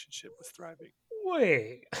that relationship was thriving.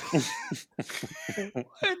 Wait,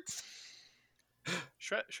 what?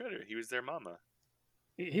 Shredder, he was their mama.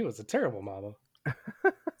 He was a terrible mama.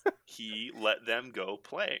 He let them go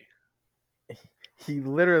play. He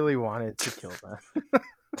literally wanted to kill them.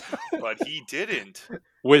 But he didn't.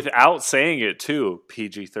 Without saying it too,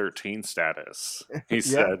 PG-13 status. He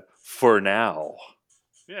said, for now.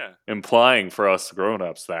 Yeah. Implying for us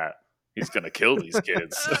grown-ups that He's gonna kill these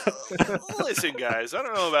kids. Listen, guys, I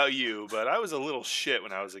don't know about you, but I was a little shit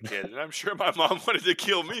when I was a kid, and I'm sure my mom wanted to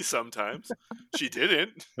kill me sometimes. She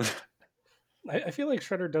didn't. I feel like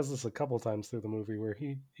Shredder does this a couple times through the movie where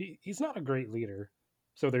he's not a great leader.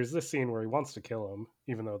 So there's this scene where he wants to kill him,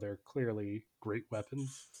 even though they're clearly great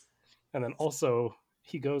weapons. And then also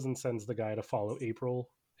he goes and sends the guy to follow April,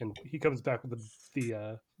 and he comes back with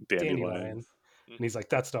the dandelion, and he's like,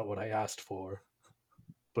 "That's not what I asked for,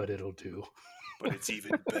 but it'll do." But it's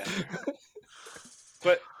even better.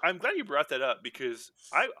 But I'm glad you brought that up because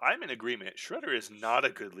I'm in agreement. Shredder is not a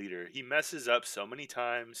good leader. He messes up so many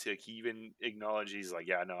times. Like he even acknowledges, he's like,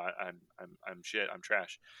 "Yeah, no, I'm shit. I'm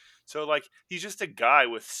trash." So like he's just a guy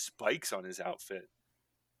with spikes on his outfit.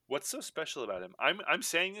 What's so special about him? I'm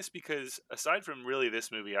saying this because aside from really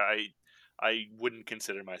this movie, I wouldn't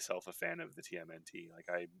consider myself a fan of the TMNT. Like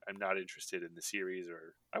I'm not interested in the series,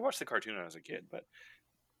 or I watched the cartoon when I was a kid, but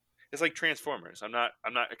it's like Transformers. I'm not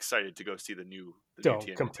excited to go see the new Don't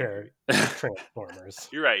TMNT compare movie. Transformers.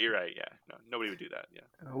 You're right. Yeah, no, nobody would do that.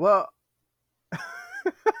 Yeah. Well,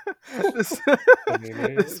 this, I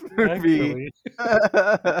mean, this movie.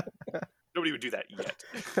 Nobody would do that yet.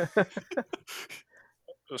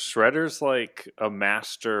 Shredder's like a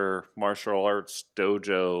master martial arts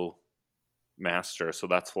dojo master, so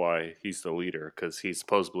that's why he's the leader, because he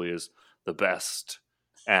supposedly is the best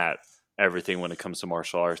at everything when it comes to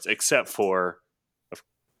martial arts, except for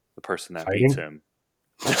the person that Fighting? beats him.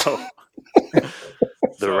 No.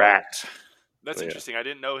 The rat. That's interesting. I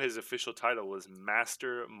didn't know his official title was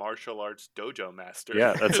Master Martial Arts Dojo Master.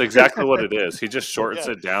 Yeah, that's exactly what it is. He just shortens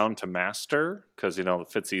it down to master because, it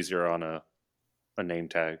fits easier on a name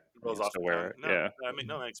tag. Rolls off to wear it. No, yeah. I mean,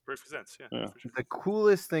 no, that makes perfect sense. Yeah. For sure. The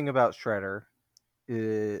coolest thing about Shredder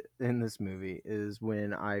in this movie is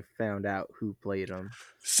when I found out who played him.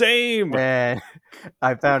 Same. And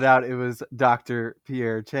I found out it was Dr.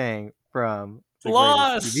 Pierre Chang from the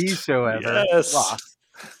Lost greatest TV show ever, Yes. Lost.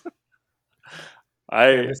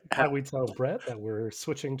 And this is how we tell Brett that we're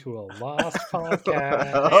switching to a Lost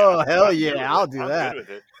podcast. Oh, hell yeah, I'll do that. I'm good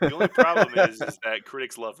with it. The only problem is that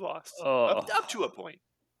critics love Lost. Oh. Up to a point.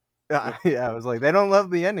 Yeah, I was like, they don't love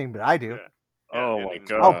the ending, but I do. Yeah. Oh my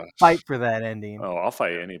god! I'll fight for that ending. Oh, I'll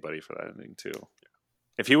fight anybody for that ending too.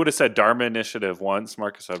 If he would have said Dharma Initiative once,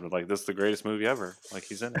 Marcus would have been like, "This is the greatest movie ever." Like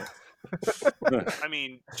he's in it. I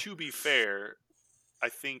mean, to be fair, I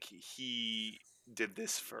think he did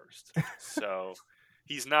this first. So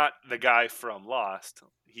he's not the guy from Lost.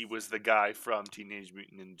 He was the guy from Teenage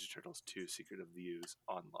Mutant Ninja Turtles 2: Secret of the Ooze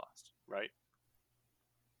on Lost, right?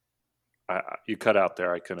 You cut out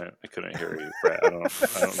there. I couldn't hear you, Brett. I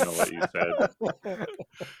don't know what you said.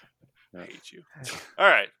 I hate you. All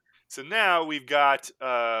right. So now we've got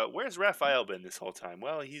where's Raphael been this whole time?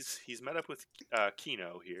 Well, he's met up with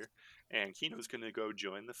Kino here, and Kino's going to go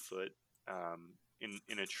join the Foot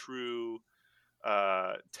in a true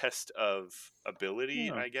test of ability,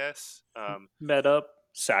 I guess. Met up,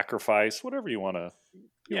 sacrifice, whatever you want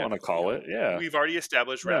to call it. Yeah. We've already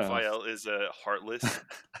established Raphael is a heartless.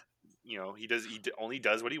 He only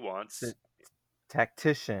does what he wants.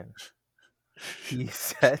 Tactician. He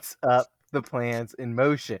sets up the plans in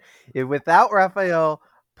motion. Without Raphael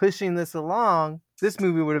pushing this along, this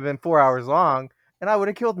movie would have been 4 hours long, and I would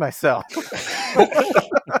have killed myself.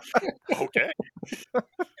 Okay.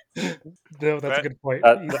 No, that's a good point.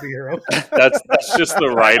 He's the hero. That's just the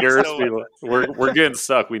writers. We're getting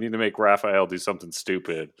stuck. We need to make Raphael do something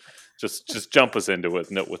stupid. Just jump us into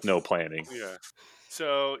it with no planning. Yeah.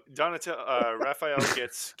 So Raphael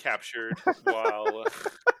gets captured while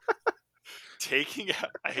taking.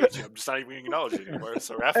 I hate you. I'm just not even acknowledging anymore.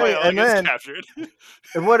 So Raphael gets captured.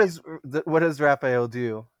 And what does Raphael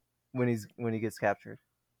do when he gets captured?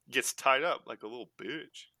 Gets tied up like a little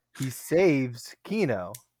bitch. He saves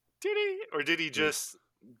Kino. Did he, or did he just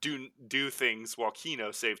do things while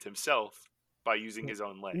Kino saved himself by using his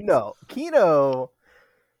own legs? No, Kino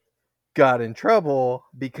got in trouble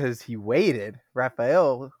because he waited.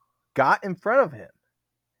 Raphael got in front of him.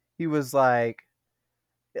 He was like,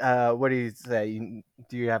 what do you say?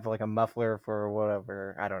 Do you have like a muffler for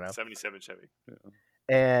whatever? I don't know. 77 Chevy. Yeah.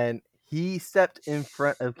 And he stepped in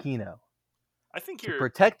front of Kino. To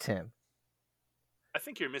protect him. I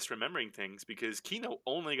think you're misremembering things because Kino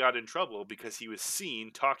only got in trouble because he was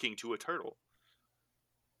seen talking to a turtle.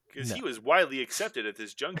 Because he was widely accepted at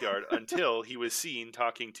this junkyard until he was seen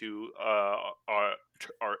talking to our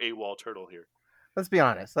AWOL turtle here. Let's be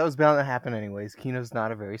honest. That was bound to happen anyways. Kino's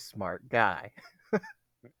not a very smart guy.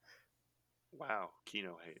 Wow.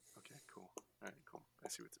 Kino hate. Okay, cool. All right, cool. I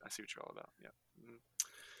see what you're all about. Yeah. Mm-hmm.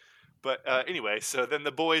 But anyway, so then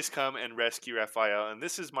the boys come and rescue Raphael, and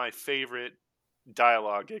this is my favorite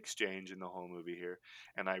dialogue exchange in the whole movie here.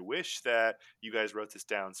 And I wish that you guys wrote this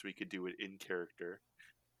down so we could do it in character.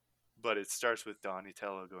 But it starts with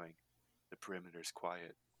Donatello going, "The perimeter's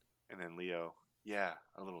quiet," and then Leo, "Yeah,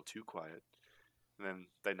 a little too quiet." And then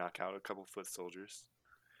they knock out a couple foot soldiers.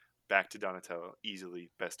 Back to Donatello, easily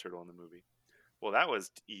best turtle in the movie. "Well, that was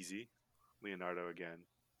easy." Leonardo again,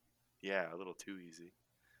 "Yeah, a little too easy."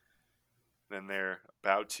 Then they're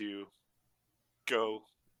about to go,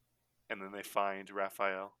 and then they find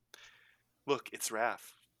Raphael. "Look, it's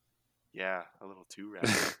Raph." "Yeah, a little too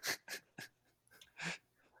Raph."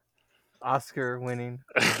 Oscar winning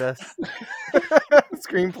best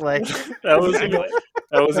screenplay. Exactly.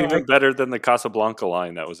 That was even better than the Casablanca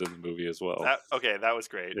line that was in the movie as well. That was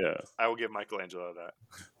great. Yeah. I will give Michelangelo that.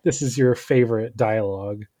 This is your favorite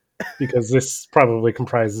dialogue because this probably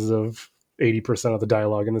comprises of 80% of the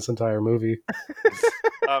dialogue in this entire movie.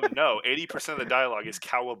 No, 80% of the dialogue is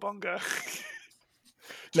cowabunga.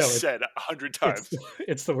 No, Just said 100 times.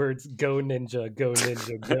 It's the words "Go ninja, go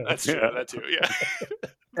ninja, go." That's true. Yeah. That too. Yeah.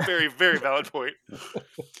 Very, very valid point.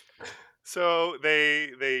 So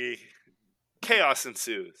they chaos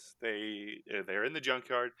ensues. They're in the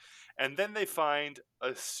junkyard, and then they find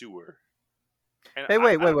a sewer. And Hey,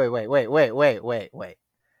 wait.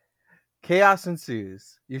 Chaos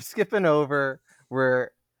ensues. You're skipping over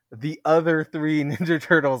where the other 3 Ninja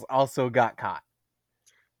Turtles also got caught.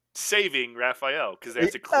 Saving Raphael because they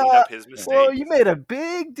have to clean up his mistake. Well, you made a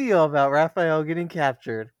big deal about Raphael getting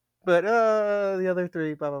captured, but the other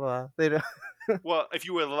 3, blah blah blah. They don't. Well, if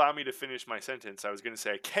you would allow me to finish my sentence, I was going to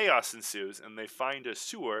say chaos ensues, and they find a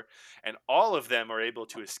sewer, and all of them are able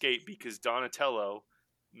to escape because Donatello,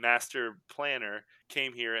 master planner,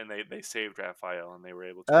 came here and they saved Raphael, and they were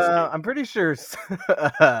able to escape. I'm pretty sure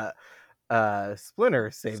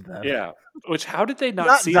Splinter saved them. Yeah. Which how did they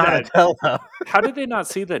not see Donatello. that? How did they not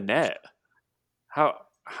see the net?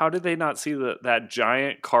 How did they not see that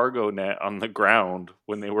giant cargo net on the ground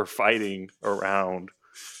when they were fighting around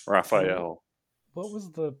Raphael? What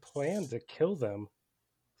was the plan to kill them?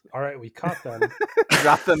 All right, we caught them.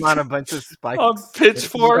 Drop them on a bunch of spikes. On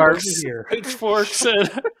pitchforks. Here. Pitchforks and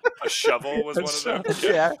A shovel was one of them.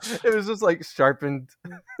 Yeah, it was just like sharpened.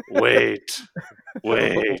 wait. A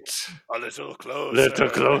little closer. Little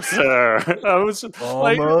closer. I was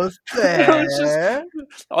Almost it was there.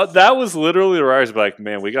 that was literally where I was like,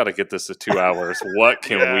 man, we got to get this to 2 hours. What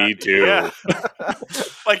can we do? Yeah.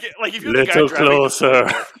 like if you're the guy Little driving closer.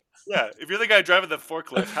 Yeah, if you're the guy driving the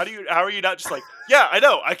forklift, how are you not just like, yeah, I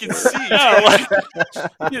know, I can see. Yeah,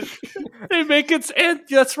 they make it, and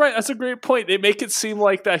that's right. That's a great point. They make it seem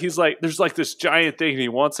like that he's like, there's like this giant thing, and he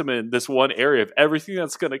wants him in this one area of everything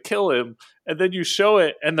that's going to kill him, and then you show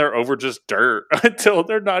it, and they're over just dirt until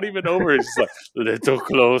they're not even over. It's just like little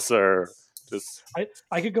closer. Just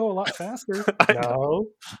I could go a lot faster. I No,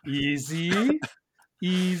 easy.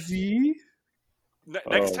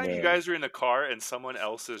 Next time you man. guys are in a car and someone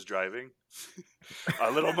else is driving,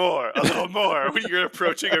 a little more when you're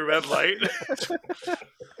approaching a red light.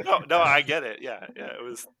 No, I get it. Yeah, it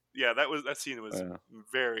was. Yeah, that scene was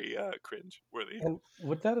very cringe worthy. And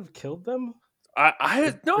would that have killed them?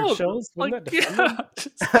 I no, Their shells? Wouldn't that defend them?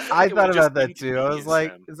 I it thought would just about that too. I was inconvenience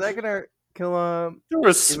like, them. is that gonna kill him? there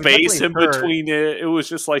was It would space in definitely hurt. between it. It was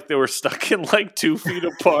just like they were stuck in like 2 feet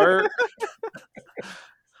apart.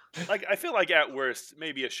 Like, I feel like at worst,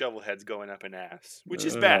 maybe a shovel head's going up an ass, which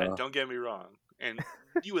is bad. Don't get me wrong. And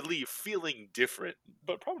you would leave feeling different,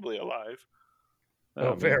 but probably alive.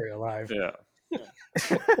 Oh, very alive. Yeah.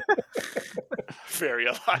 Very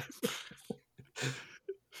alive.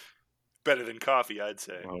 Better than coffee, I'd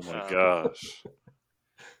say. Oh my gosh.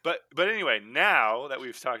 But anyway, now that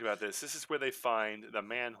we've talked about this is where they find the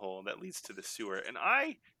manhole that leads to the sewer. And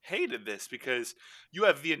I hated this because you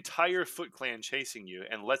have the entire Foot Clan chasing you,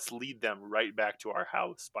 and let's lead them right back to our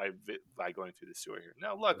house by going through the sewer here.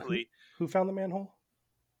 Now, luckily, Who found the manhole?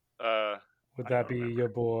 Would I that don't be remember. your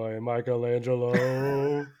boy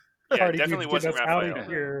Michelangelo? Yeah, Cardi B, definitely get wasn't us out of Raphael.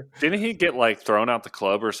 here. Didn't he get like thrown out the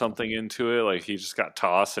club or something into it? Like he just got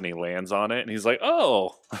tossed and he lands on it and he's like,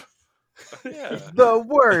 oh. Yeah. The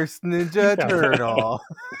worst Ninja Yeah. Turtle.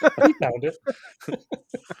 He found it.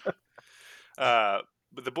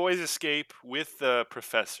 But the boys escape with the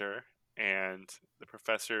professor, and the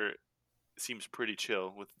professor seems pretty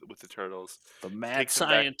chill with the turtles. The mad Takes him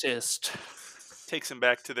back. scientist. Takes them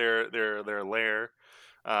back to their lair,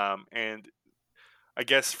 and I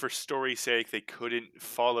guess for story's sake they couldn't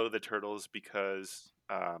follow the turtles because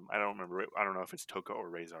I don't remember. I don't know if it's Toko or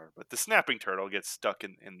Razor, but the snapping turtle gets stuck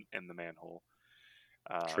in the manhole.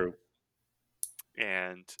 True.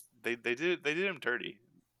 And they did him dirty.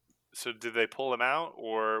 So did they pull him out,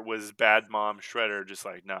 or was Bad Mom Shredder just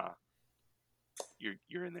like, nah,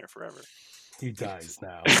 you're in there forever? He dies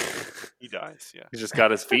now. He dies. Yeah, He just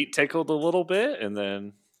got his feet tickled a little bit, and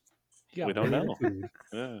then He got we don't weird know. food.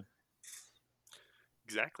 Yeah.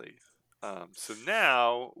 exactly. So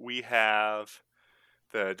now we have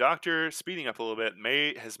the doctor speeding up a little bit.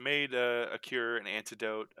 Has made a cure, an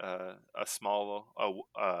antidote, a small.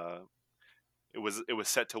 It was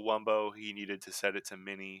set to Wumbo. He needed to set it to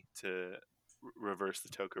Minnie to reverse the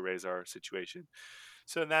Toka Razor situation.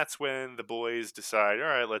 So that's when the boys decide, all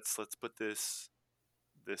right, let's put this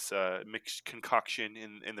mixed concoction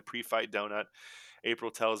in the pre-fight donut.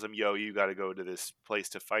 April tells him, yo, you got to go to this place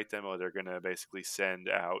to fight them, or they're going to basically send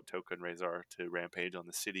out Toka and Razor to rampage on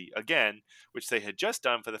the city again, which they had just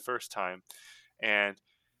done for the first time. And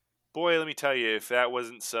boy, let me tell you, if that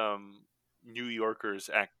wasn't some New Yorkers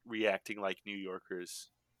reacting like New Yorkers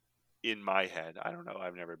in my head, I don't know,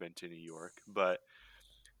 I've never been to New York, but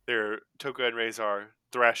they're Toka and Razor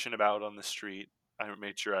thrashing about on the street. I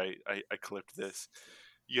made sure I clipped this.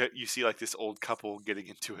 You see like this old couple getting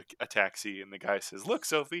into a taxi, and the guy says, "Look,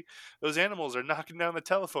 Sophie, those animals are knocking down the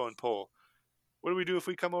telephone pole. What do we do if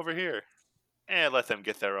we come over here?" And let them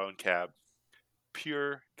get their own cab.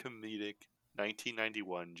 Pure comedic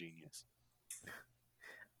 1991 genius.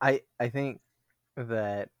 I think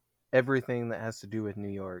that everything that has to do with New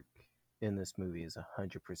York in this movie is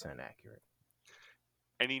 100% accurate.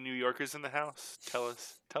 Any New Yorkers in the house? Tell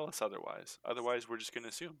us otherwise. Otherwise, we're just going to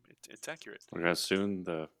assume it's accurate. We're going to assume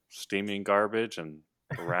the steaming garbage and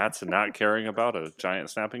the rats and not caring about a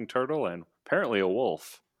giant snapping turtle and apparently a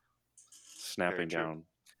wolf snapping down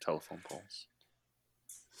telephone poles.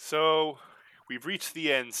 So we've reached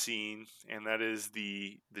the end scene, and that is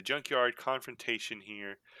the junkyard confrontation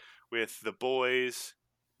here with the boys.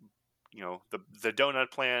 You know, the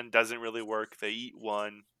donut plan doesn't really work. They eat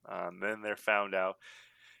one, then they're found out.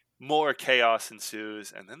 More chaos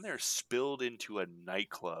ensues, and then they're spilled into a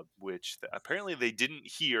nightclub, which apparently they didn't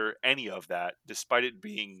hear any of that, despite it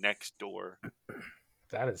being next door.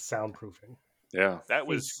 That is soundproofing. Yeah, that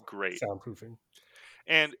was great. Soundproofing.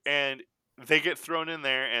 And they get thrown in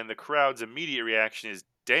there, and the crowd's immediate reaction is,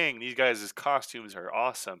 "Dang, these guys' costumes are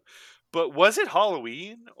awesome." But was it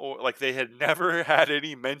Halloween, or like they had never had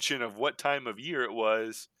any mention of what time of year it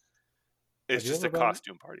was? It's just a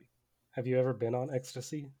costume party. Have you ever been on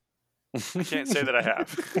ecstasy? I can't say that I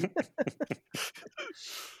have.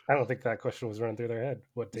 I don't think that question was running through their head.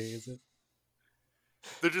 What day is it?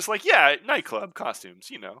 They're just like, yeah, nightclub costumes.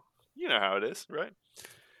 You know how it is, right?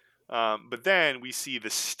 But then we see the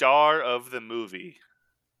star of the movie,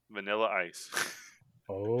 Vanilla Ice.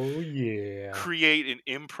 Oh, yeah. Create an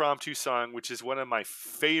impromptu song, which is one of my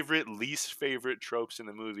least favorite tropes in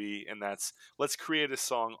the movie, and that's, let's create a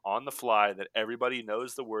song on the fly that everybody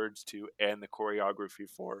knows the words to and the choreography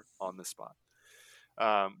for on the spot.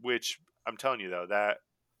 Which I'm telling you though,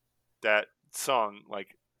 that song,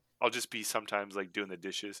 like, I'll just be sometimes like doing the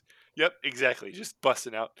dishes. Yep, exactly, just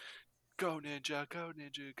busting out, "Go Ninja, go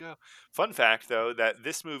Ninja, go." Fun fact, though, that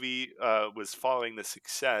this movie was following the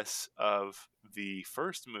success of the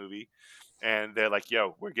first movie, and they're like,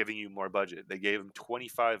 yo, we're giving you more budget. They gave them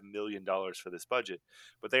 $25 million for this budget,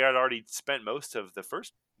 but they had already spent most of the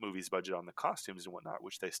first movie's budget on the costumes and whatnot,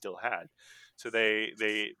 which they still had. So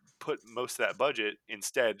they put most of that budget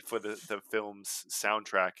instead for the film's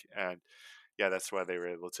soundtrack, and yeah, that's why they were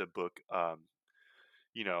able to book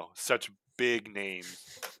such big name,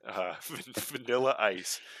 Vanilla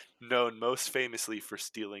Ice, known most famously for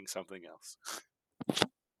stealing something else.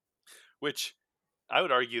 Which I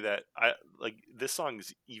would argue that this song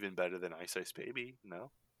is even better than Ice Ice Baby.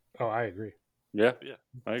 No? Oh, I agree. Yeah,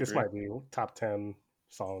 I agree. This might be top 10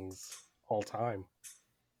 songs all time,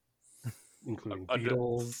 including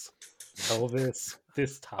Beatles, Elvis.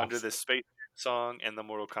 This tops under the Space song and the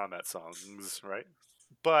Mortal Kombat songs, right?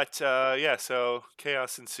 But so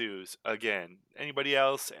chaos ensues again. Anybody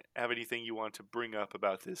else have anything you want to bring up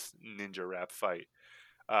about this ninja rap fight?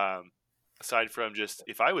 Aside from just,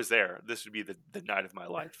 if I was there, this would be the night of my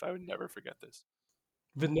life. I would never forget this.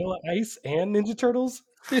 Vanilla Ice and Ninja Turtles?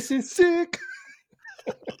 This is sick!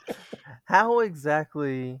 How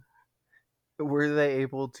exactly were they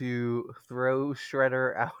able to throw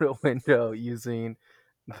Shredder out a window using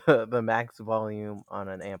the max volume on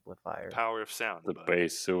an amplifier? Power of sound. The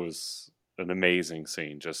bass, it was an amazing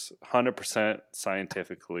scene. Just 100%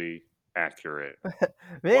 scientifically accurate.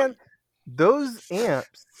 Man, those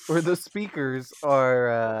amps or those speakers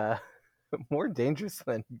are more dangerous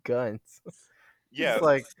than guns. Yeah. It's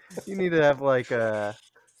like, you need to have like a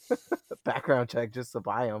background check just to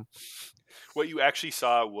buy them. What you actually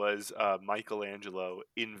saw was Michelangelo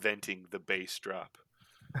inventing the bass drop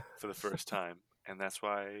for the first time, and that's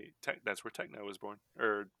why that's where techno was born,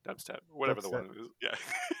 or dubstep, or whatever the one was. Yeah,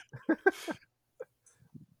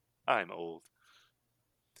 I'm old.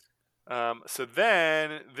 So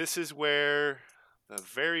then this is where the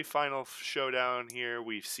very final showdown here.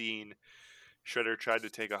 We've seen Shredder tried to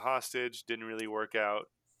take a hostage, didn't really work out.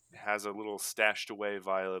 Has a little stashed away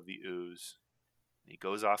vial of the ooze. He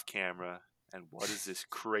goes off camera, and what does this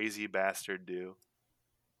crazy bastard do?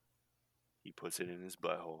 He puts it in his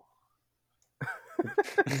butthole.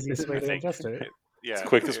 Easiest way to ingest it. Yeah, It's the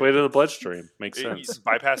quickest way to the bloodstream. Makes sense.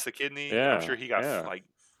 Bypass the kidney. Yeah, I'm sure he got yeah.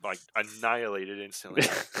 like annihilated instantly.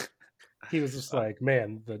 He was just like,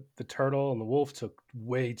 man, the turtle and the wolf took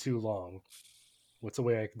way too long. What's a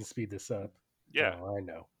way I can speed this up? Yeah. Oh, I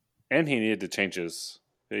know. And he needed to change his,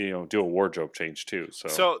 do a wardrobe change too.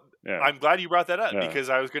 So yeah. I'm glad you brought that up Yeah. because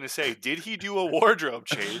I was going to say, did he do a wardrobe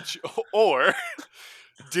change or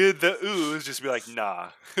did the ooze just be like, nah,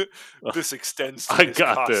 this extends to I his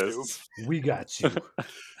got costume. this. We got you.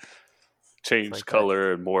 Change like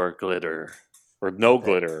color and more glitter. Or no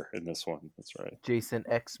glitter in this one. That's right. Jason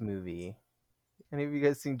X movie. Any of you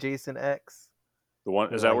guys seen Jason X? The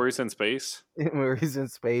one is that where he's in space? Where he's in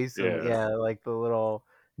space, and like the little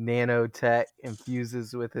nanotech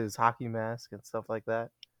infuses with his hockey mask and stuff like that.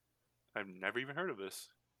 I've never even heard of this.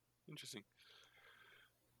 Interesting.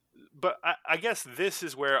 But I guess this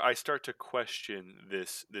is where I start to question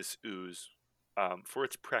this ooze for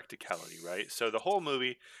its practicality, right? So the whole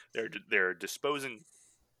movie, they're disposing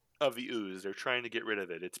of the ooze. They're trying to get rid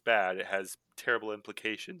of it. It's bad. It has terrible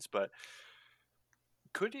implications. But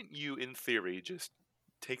couldn't you, in theory, just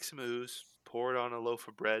take some ooze, pour it on a loaf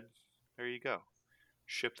of bread? There you go.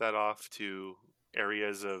 Ship that off to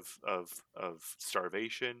areas of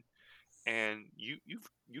starvation, and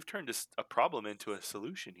you've turned a problem into a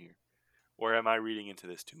solution here. Or am I reading into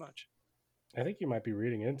this too much? I think you might be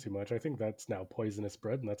reading in too much. I think that's now poisonous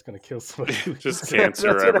bread, and that's going to kill somebody. Just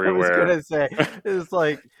cancer That's everywhere. What I was gonna say. It's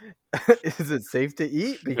like, is it safe to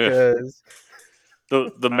eat? Because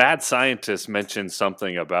the mad scientist mentioned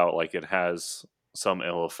something about like it has some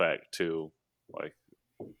ill effect too. Like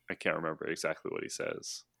I can't remember exactly what he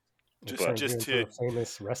says. Just to a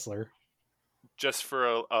famous wrestler. Just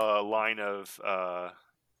for a line of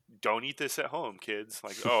don't eat this at home, kids.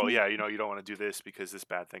 Like, oh yeah, you don't want to do this because this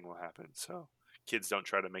bad thing will happen. So kids don't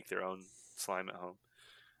try to make their own slime at home.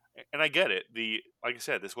 And I get it. Like I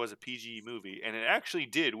said, this was a PG movie, and it actually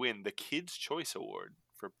did win the Kids' Choice Award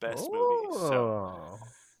for Best Movie. So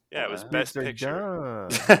yeah, it was Best Picture.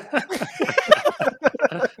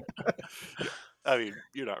 I mean,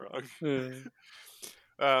 you're not wrong.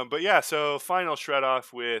 But yeah, so final shred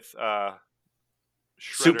off with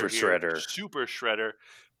Super Shredder,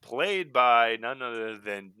 played by none other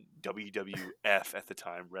than WWF at the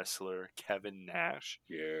time wrestler Kevin Nash.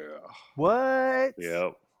 Yeah. What?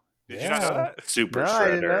 Yep. Did you not know that? Super No, Shredder. I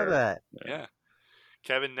didn't know that. Yeah.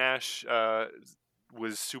 Kevin Nash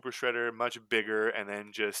was Super Shredder, much bigger, and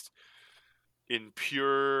then just in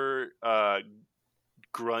pure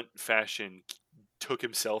grunt fashion took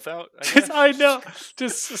himself out. I know.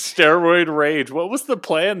 Just steroid rage. What was the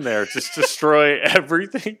plan there? Just destroy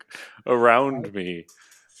everything around me.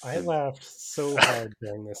 I laughed so hard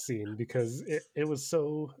during this scene because it was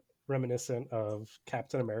so reminiscent of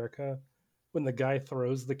Captain America when the guy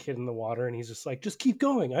throws the kid in the water and he's just like, just keep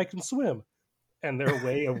going, I can swim. And their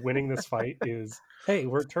way of winning this fight is, hey,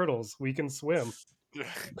 we're turtles, we can swim.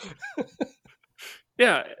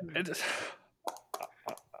 Yeah.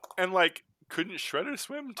 And like, couldn't Shredder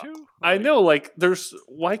swim too? I know, like,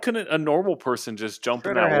 why couldn't a normal person just jump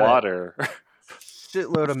in that water?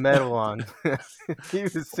 Shitload of metal on. He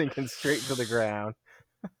was sinking straight to the ground.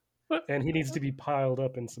 And he needs to be piled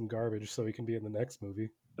up in some garbage so he can be in the next movie.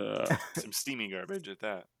 Some steamy garbage at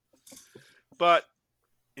that. But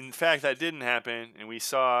in fact, that didn't happen, and we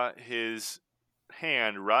saw his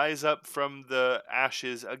hand rise up from the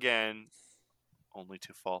ashes again, only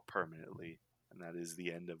to fall permanently. And that is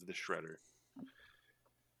the end of the Shredder.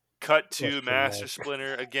 Cut to Master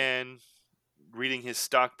Splinter again, reading his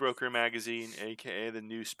stockbroker magazine, aka the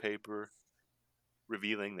newspaper,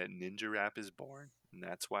 revealing that Ninja Rap is born, and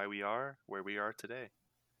that's why we are where we are today.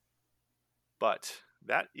 But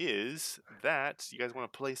that is that. You guys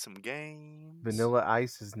want to play some games? Vanilla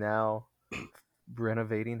Ice is now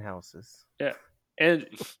renovating houses. Yeah, and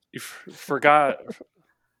you forgot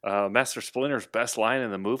Master Splinter's best line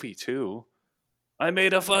in the movie too. I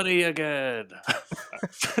made a funny again.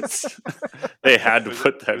 They had to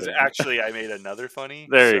put that in. Actually, I made another funny.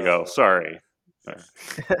 There you go. Sorry.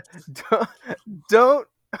 Don't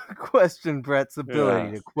question Brett's ability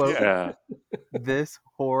Yeah. to quote Yeah. this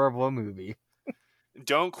horrible movie.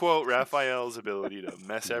 Don't quote Raphael's ability to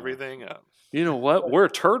mess No. everything up. You know what? We're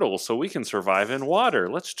turtles, so we can survive in water.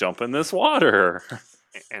 Let's jump in this water.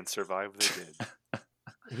 And survive they did.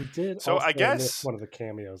 We did So also I miss guess one of the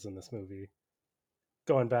cameos in this movie.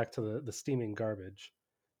 Going back to the steaming garbage,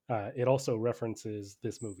 it also references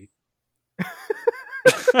this movie.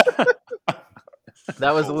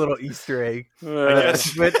 That was a little Easter egg. I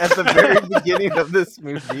guess But at the very beginning of this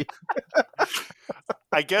movie.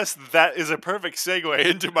 I guess that is a perfect segue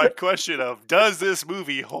into my question of, does this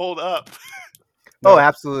movie hold up? Oh,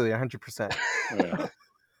 absolutely, 100%. Yeah.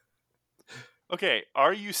 Okay,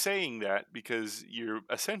 are you saying that because you're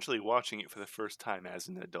essentially watching it for the first time as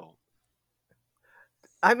an adult?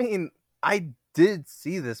 I mean, I did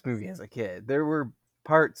see this movie as a kid. There were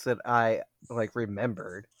parts that I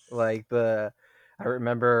remembered. I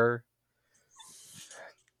remember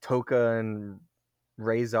Toka and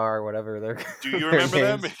Razor, whatever they're. Do you their remember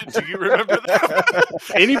them? names. Do you remember them?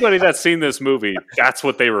 Anybody that's seen this movie, that's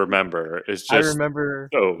what they remember. Is I just remember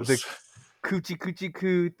those. the coochie coochie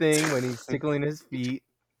coo thing when he's tickling his feet.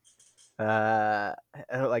 Like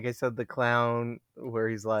I said, the clown where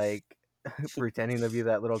he's like pretending to be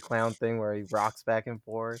that little clown thing where he rocks back and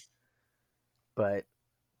forth. But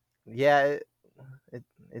yeah, it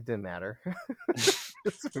didn't matter.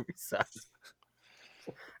 This movie sucks.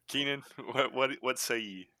 Keenan, what say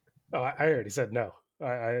ye? Oh, I already said no.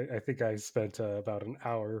 I think I spent about an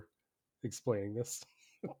hour explaining this.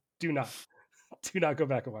 Do not go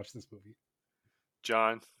back and watch this movie.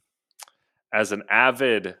 John? As an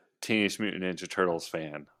avid Teenage Mutant Ninja Turtles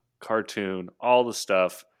fan, cartoon, all the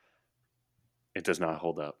stuff, it does not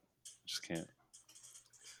hold up. Just can't.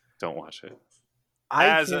 Don't watch it.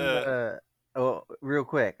 Real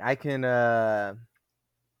quick, I can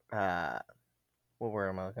what word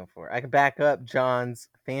am I looking for? I can back up John's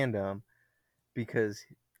fandom because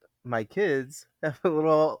my kids have a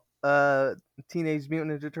little Teenage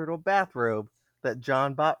Mutant Ninja Turtle bathrobe that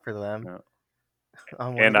John bought for them. Yeah.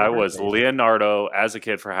 On one And of I their was birthdays. Leonardo as a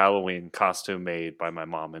kid for Halloween, costume made by my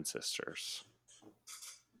mom and sisters.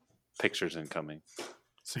 Pictures incoming.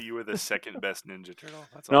 So you were the second best Ninja Turtle?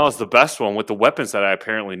 That's No, it's awesome. the best one with the weapons that I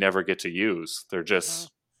apparently never get to use. They're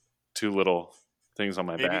just two little things on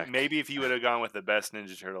my back. Maybe if you would have gone with the best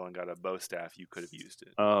Ninja Turtle and got a bow staff, you could have used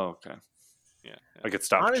it. Oh, okay. Yeah. I could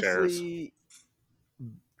stop chairs. Honestly,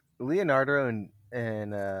 Leonardo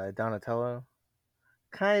and Donatello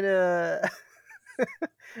kind of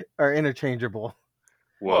are interchangeable.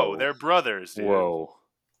 Whoa, they're brothers, dude. Whoa.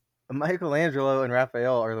 Michelangelo and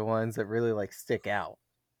Raphael are the ones that really stick out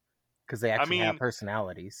because they actually have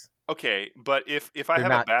personalities. Okay, but if I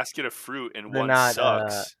have a basket of fruit and one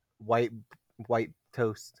sucks, white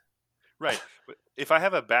toast. Right. But if I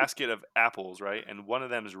have a basket of apples, right, and one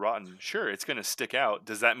of them is rotten, sure, it's going to stick out.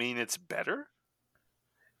 Does that mean it's better?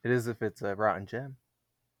 It is if it's a rotten gem.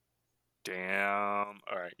 Damn.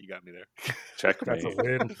 All right, you got me there. Checkmate. That's a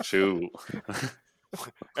win. Shoot.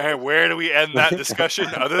 And where do we end that discussion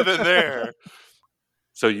other than there?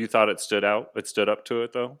 So you thought it stood out? It stood up to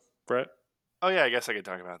it, though, Brett? Oh, yeah, I guess I could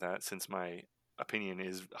talk about that since my opinion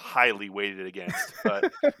is highly weighted against.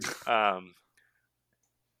 But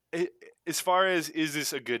as far as, is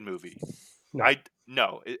this a good movie? No.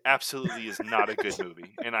 No, it absolutely is not a good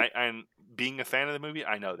movie. And I'm being a fan of the movie,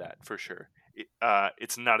 I know that for sure.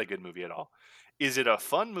 It's not a good movie at all. Is it a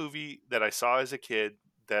fun movie that I saw as a kid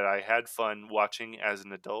that I had fun watching as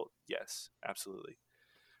an adult? Yes, absolutely.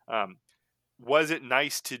 Was it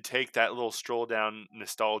nice to take that little stroll down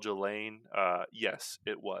nostalgia lane? Yes,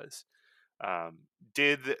 it was.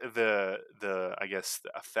 Did the I guess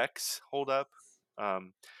the effects hold up?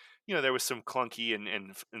 There was some clunky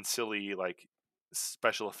and silly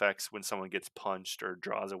special effects when someone gets punched or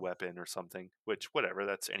draws a weapon or something. Which whatever,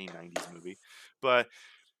 that's any '90s movie. But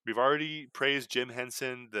we've already praised Jim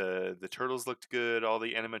Henson. The turtles looked good. All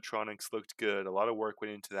the animatronics looked good. A lot of work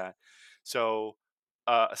went into that. So.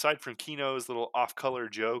 Aside from Kino's little off-color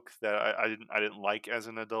joke that I didn't like as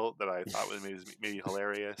an adult, that I thought was maybe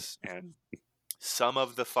hilarious, and some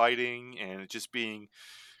of the fighting and just being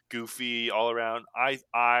goofy all around,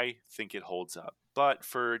 I think it holds up, but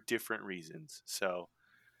for different reasons. So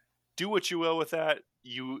do what you will with that.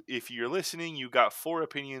 If you're listening, you got 4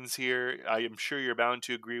 opinions here. I am sure you're bound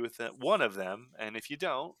to agree with one of them, and if you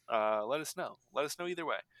don't, let us know. Let us know either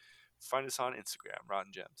way. Find us on Instagram,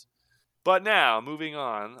 Rotten Gems. But now, moving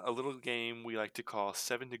on, a little game we like to call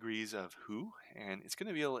 7 Degrees of Who, and it's going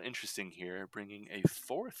to be a little interesting here, bringing a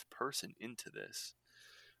 4th person into this.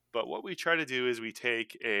 But what we try to do is we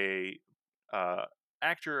take a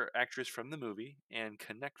actor or actress from the movie and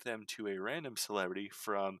connect them to a random celebrity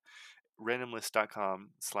from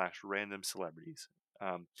randomlist.com/random celebrities.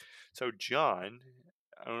 So John,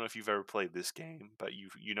 I don't know if you've ever played this game, but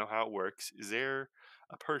you know how it works. Is there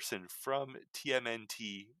a person from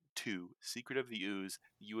TMNT 2, Secret of the Ooze,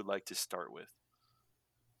 you would like to start with?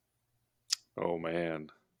 Oh man.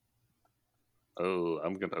 Oh,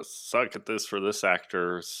 I'm gonna suck at this for this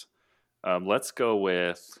actor's. Let's go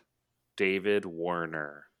with David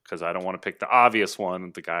Warner because I don't want to pick the obvious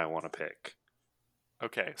one. The guy I want to pick.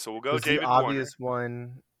 Okay, so we'll go Was David the Warner. obvious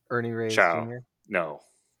one Ernie Reyes Chow. Jr.? No,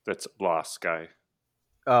 that's Lost guy.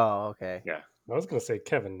 Oh, okay. Yeah, I was going to say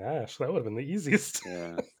Kevin Nash. That would have been the easiest.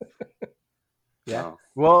 yeah, Yeah. no.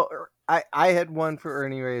 Well, I had one for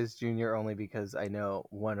Ernie Reyes Jr. only because I know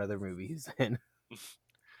one other movie he's in.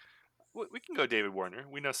 We can go David Warner.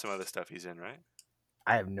 We know some other stuff he's in, right?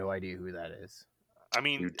 I have no idea who that is. I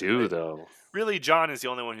mean, You do though. really, John is the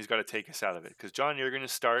only one who's got to take us out of it. Because, John, you're going to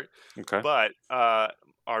start. Okay. But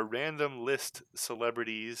our random list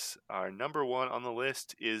celebrities, our number one on the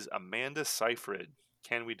list is Amanda Seyfried.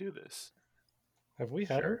 Can we do this? Have we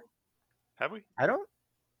had her? Have we? I don't.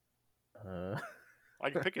 I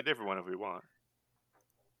can pick a different one if we want.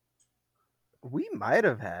 We might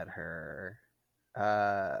have had her.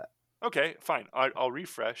 Okay, fine. I'll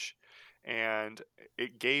refresh. And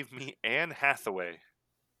it gave me Anne Hathaway.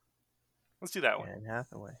 Let's do that one. Anne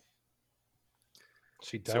Hathaway.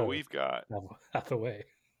 She does. So we've got. Hathaway.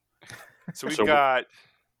 So we've got.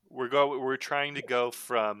 We're trying to go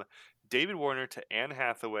from David Warner to Anne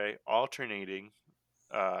Hathaway, alternating.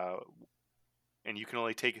 And you can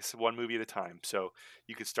only take us one movie at a time. So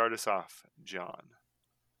you could start us off, John.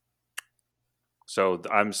 So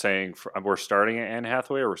I'm saying we're starting at Anne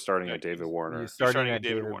Hathaway or we're starting No, at David Warner? You're starting at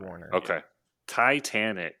David Warner. Okay.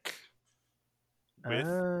 Titanic. With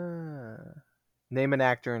Name an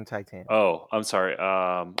actor in Titanic. Oh, I'm sorry.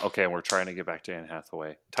 Okay, we're trying to get back to Anne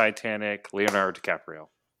Hathaway. Titanic, Leonardo DiCaprio.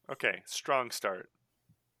 Okay, strong start.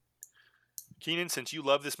 Keenan, since you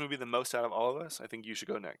love this movie the most out of all of us, I think you should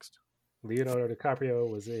go next. Leonardo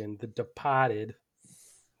DiCaprio was in The Departed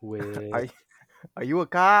with... Are you a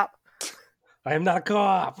cop? I am not a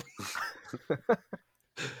cop.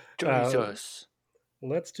 Jesus.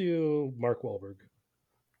 Let's do Mark Wahlberg.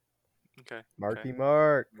 Okay. Marky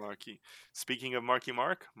Mark. Marky. Speaking of Marky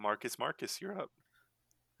Mark, Marcus, you're up.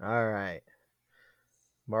 All right.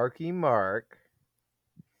 Marky Mark.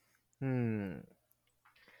 I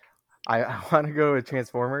want to go with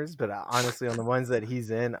Transformers, but honestly, on the ones that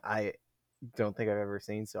he's in, I don't think I've ever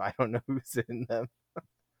seen, so I don't know who's in them.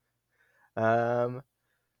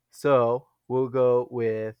 So we'll go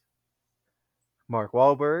with Mark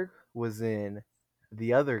Wahlberg was in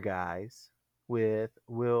The Other Guys with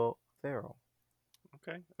Will Ferrell.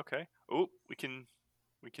 Okay. Oh, we can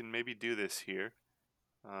maybe do this here.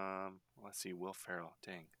 Let's see, Will Ferrell.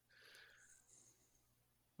 Dang.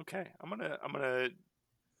 Okay, I'm gonna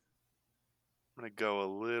go a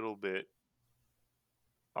little bit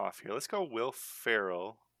off here. Let's go. Will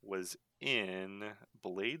Ferrell was in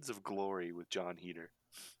Blades of Glory with John Heder.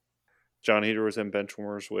 John Heder was in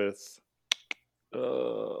Benchwarmers with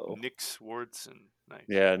Nick Swardson. Nice.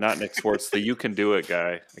 Yeah, not Nick Swartz, the You Can Do It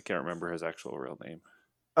guy. I can't remember his actual real name.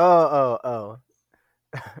 Oh.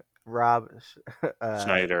 Rob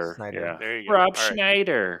Schneider. There you go. Rob All right.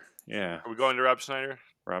 Schneider. Yeah. Are we going to Rob Schneider?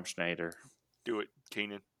 Rob Schneider. Do it,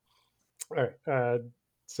 Keenan. All right.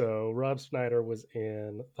 So Rob Schneider was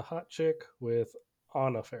in The Hot Chick with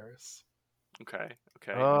Anna Faris. Okay.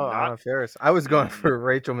 Oh, Anna Faris. I was going for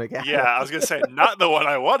Rachel McAdams. Yeah, I was gonna say not the one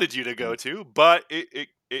I wanted you to go to, but it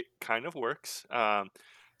kind of works.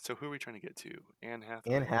 So who are we trying to get to? Anne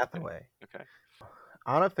Hathaway. Anne Hathaway. Okay.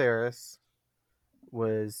 Anna Faris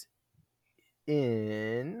was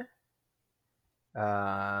in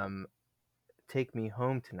Take Me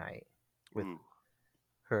Home Tonight with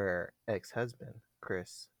her ex-husband,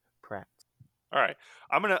 Chris Pratt. All right.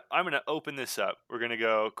 I'm gonna open this up. We're gonna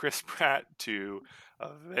go Chris Pratt to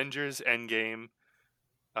Avengers Endgame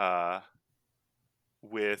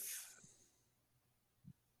with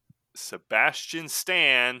Sebastian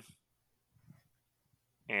Stan,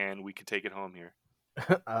 and we can take it home here.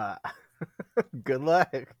 Good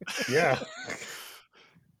luck. Yeah.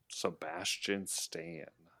 Sebastian Stan.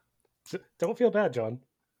 Don't feel bad, John.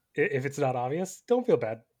 If it's not obvious, don't feel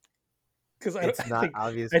bad. Because It's not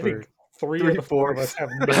obvious. I think three of the four of us have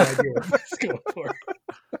no idea what this is going for.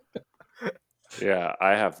 Yeah,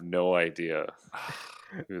 I have no idea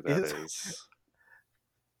who that is.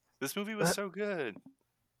 This movie was so good.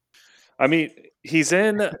 I mean, he's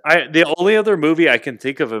in. The only other movie I can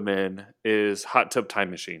think of him in is Hot Tub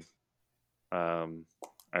Time Machine. I'm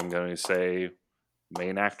going to say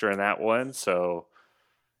main actor in that one. So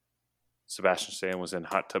Sebastian Stan was in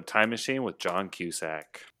Hot Tub Time Machine with John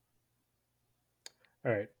Cusack.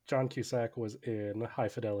 All right. John Cusack was in High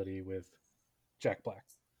Fidelity with Jack Black.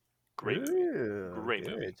 Great movie. Ooh, Great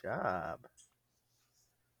good movie. job.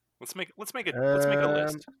 Let's make a Um,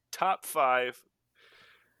 list. Top 5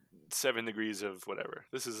 7 degrees of whatever.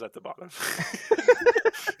 This is at the bottom.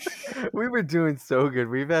 we were doing so good.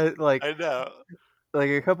 We've had like I know.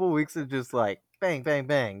 a couple weeks of just like bang, bang,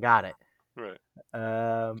 bang, got it.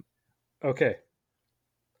 Right. Okay.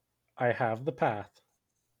 I have the path.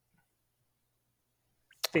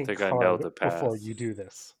 Think think I hard know the before path. you do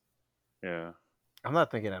this. Yeah. I'm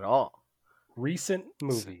not thinking at all. Recent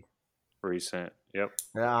movie. Recent. Yep.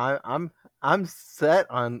 Yeah, I'm set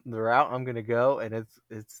on the route I'm gonna go, and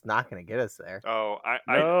it's not gonna get us there. Oh,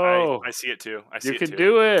 No. I see it too. I see You it can too.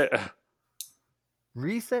 do it.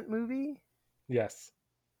 Recent movie? Yes.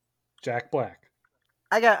 Jack Black.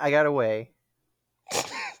 I got a way.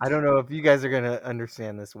 I don't know if you guys are gonna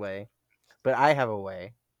understand this way, but I have a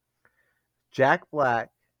way. Jack Black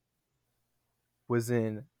was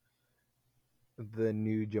in the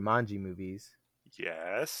new Jumanji movies.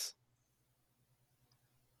 Yes.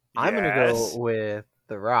 I'm gonna go Yes. with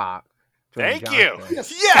The Rock. Dwayne Thank you.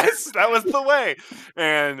 Johnson. Yes, that was the way.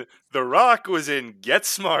 And The Rock was in Get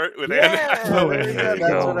Smart with Anne Yeah, Hathaway. there you go. There you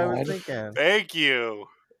That's go. what I was thinking. Thank you.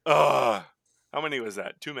 How many was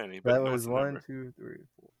that? Too many. But That what's was the 1, number? 2, 3,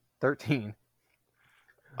 4, 13.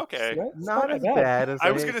 Okay. That's Not as bad. bad as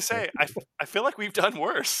I was hate gonna say I feel like we've done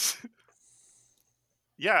worse.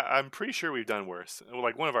 Yeah, I'm pretty sure we've done worse. Well,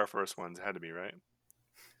 like one of our first ones had to be, right?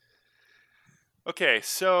 Okay,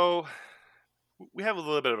 so we have a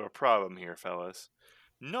little bit of a problem here, fellas.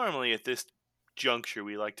 Normally at this juncture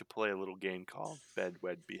we like to play a little game called Bed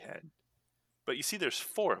Wed Behead. But you see there's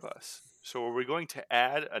 4 of us. So are we going to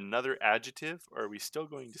add another adjective, or are we still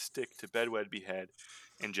going to stick to Bed Wed Behead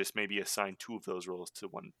and just maybe assign 2 of those roles to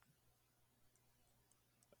one?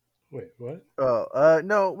 Wait, what? Oh,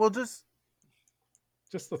 no, we'll just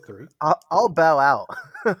Just the 3? I'll bow out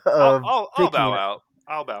of I'll picking bow out.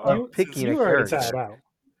 I'll bow of out. picking You a already character. bowed out.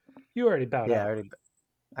 You already bowed Yeah, out.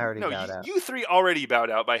 I already No, bowed out. you 3 already bowed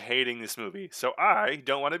out by hating this movie, so I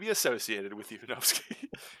don't want to be associated with you. No, I'm just kidding.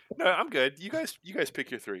 No, I'm good. You guys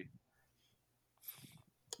pick your 3.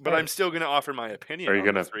 But I'm Alright. still going to offer my opinion Are you on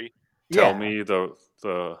the gonna 3. Tell Yeah. me the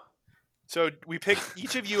So we pick.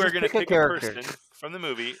 Each of you are Just going to pick a pick a character. person from the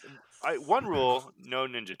movie. One rule: no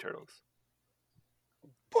Ninja Turtles.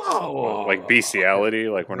 like bestiality.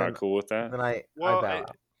 Like we're Then- not cool with that. Then I Well, bow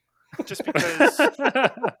out. just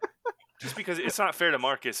because it's not fair to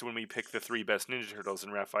Marcus when we pick the 3 best Ninja Turtles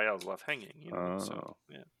and Raphael's left hanging. You know, so Oh.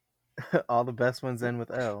 yeah. All the best ones end with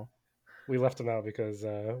L. We left him out because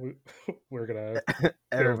we're gonna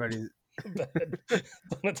Everybody's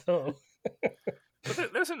Donatello.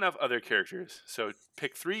 But there's enough other characters. So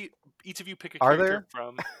pick 3. Each of you pick a Are character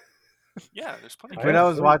from. Yeah, there's plenty. I When have I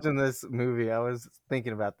was 3. watching this movie, I was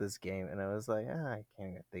thinking about this game, and I was like, I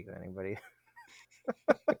can't even think of anybody.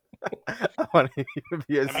 I want to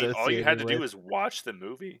be I associated mean, all you had to do with. was watch the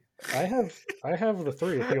movie. I have the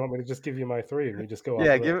 3. If you want me to just give you my 3 and you just go off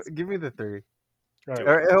Yeah, of those. give me the 3. All right.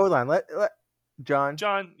 Or, hold on, let John.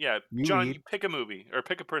 John, You John, lead. you pick a movie or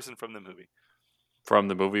pick a person from the movie. From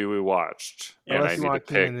the movie we watched, and I Unless you need to want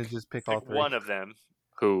Keenan to pick just pick all Pick 3. one of them.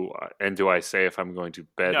 who. And do I say if I'm going to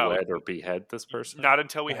No. bedwed or behead this person? Not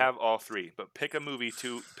until we Right. have all 3. But pick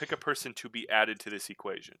a person to be added to this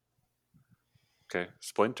equation. Okay,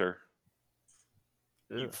 Splinter.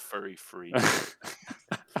 You Ugh. furry freak.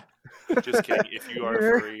 Just kidding. If you are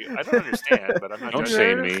furry, I don't understand, but I'm not Don't judging.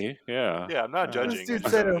 shame me. Yeah. Yeah, I'm not Uh, judging. This I dude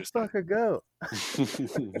just said don't to understand. fuck a goat.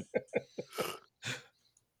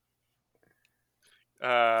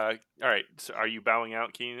 All right. So, are you bowing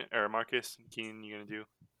out, Keen or Marcus? Keen, you gonna do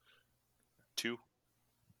 2?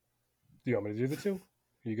 Do you want me to do the 2?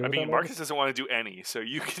 You go I with mean, that, Marcus doesn't want to do any, so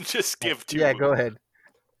you can just give 2. Yeah, go ahead.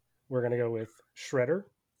 We're gonna go with Shredder,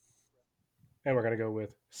 and we're gonna go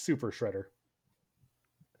with Super Shredder.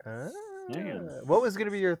 What was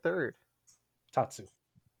gonna be your 3rd? Tatsu.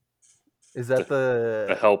 Is that the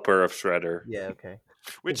the? helper of Shredder. Yeah, okay.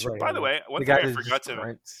 Which, Right by on the that. way, The guy that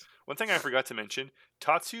just one thing I forgot to mention,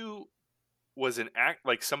 Tatsu was an act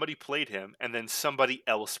like somebody played him, and then somebody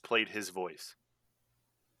else played his voice.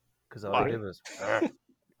 because all Why? I did was.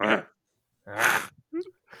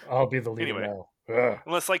 I'll be the leader Anyway. now. Ugh.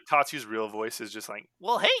 Unless like Tatsu's real voice is just like,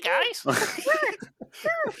 well, hey guys,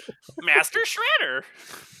 Master Shredder.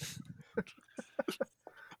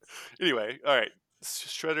 Anyway, all right,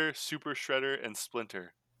 Shredder, Super Shredder, and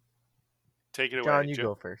Splinter. Take it away. John, you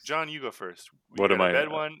go first. John, you go first. What you am got I- to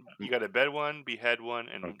bed one. You got to bed one, behead one,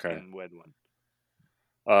 and, Okay. and wed one.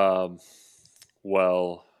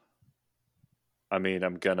 Well, I mean,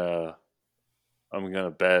 I'm gonna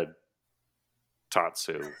bed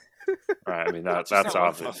Tatsu. Right, I mean that's Tatsu's not one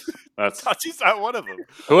of obvious. them. That's Tatsu's not one of them.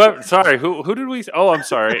 whoever. Sorry, who did we? Oh, I'm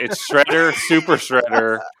sorry. It's Shredder, Super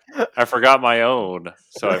Shredder. I forgot my own,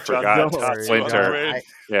 so I forgot Don't worry, Splinter. John.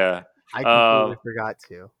 Yeah, I completely forgot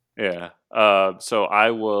to. yeah. So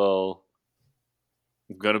I will.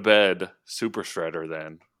 I'm gonna bed Super Shredder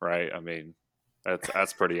then, right? I mean,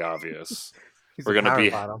 that's pretty obvious. He's We're a gonna power be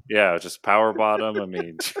bottom. just power bottom. I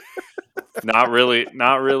mean, not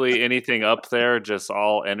really anything up there. Just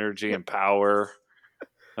all energy and power.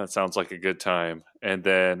 That sounds like a good time. And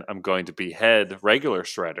then I'm going to behead regular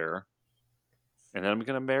Shredder, and then I'm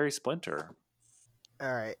gonna marry Splinter.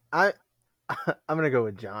 All right, I'm gonna go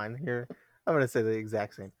with John here. I'm gonna say the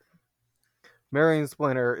exact same. Marrying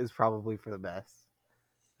Splinter is probably for the best.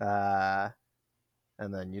 And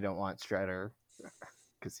then you don't want Shredder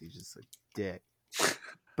because he's just a dick.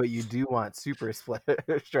 But you do want Super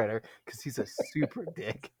Shredder because he's a super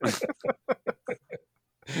dick.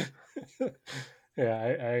 Yeah,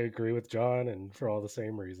 I agree with John, and for all the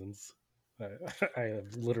same reasons. I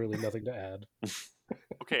have literally nothing to add.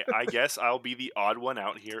 Okay, I guess I'll be the odd one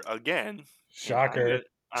out here again. Shocker.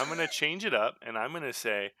 I'm gonna change it up, and I'm gonna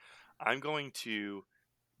say I'm going to.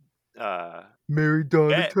 Mary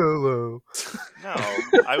Donatello. No,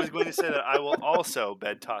 I was going to say that I will also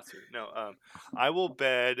bed Tatsu. No, I will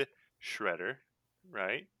bed Shredder.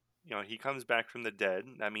 Right? You know, he comes back from the dead.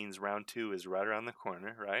 That means round 2 is right around the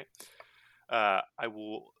corner. Right? I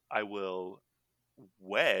will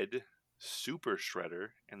wed Super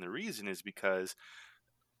Shredder, and the reason is because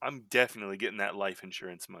I'm definitely getting that life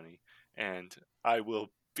insurance money, and I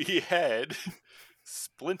will behead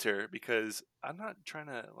Splinter because I'm not trying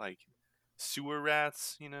to like sewer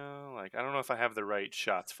rats, you know, like I don't know if I have the right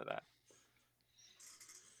shots for that.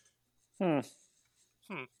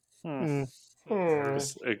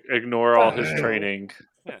 Just ignore all his Fine. training.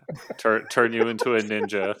 Yeah, Turn you into a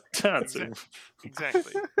ninja.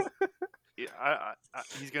 exactly. Yeah,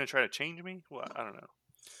 he's gonna try to change me. Well, I don't know.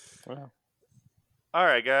 Well, All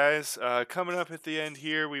right, guys. Coming up at the end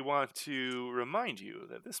here, we want to remind you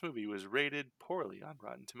that this movie was rated poorly on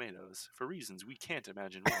Rotten Tomatoes for reasons we can't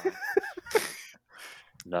imagine why.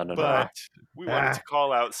 no. But we wanted to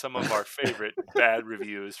call out some of our favorite bad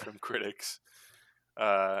reviews from critics.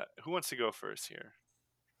 Who wants to go first here?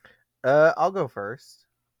 I'll go first.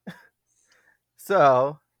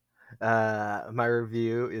 So, my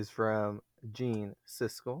review is from Gene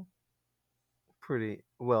Siskel, pretty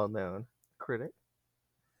well-known critic.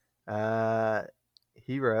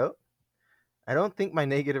 He wrote, I don't think my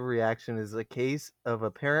negative reaction is a case of a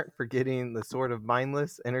parent forgetting the sort of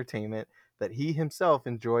mindless entertainment that he himself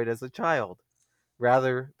enjoyed as a child.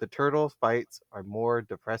 Rather, the turtle fights are more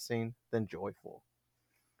depressing than joyful.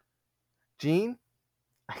 Gene,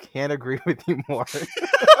 I can't agree with you more.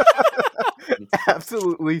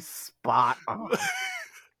 Absolutely spot on.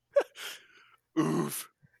 Oof.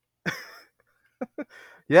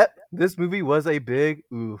 Yep, this movie was a big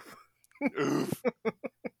oof. Oof.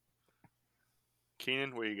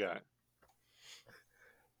 Keenan, what you got?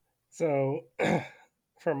 So,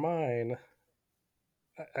 for mine,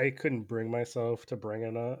 I couldn't bring myself to bring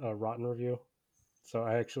in a rotten review. So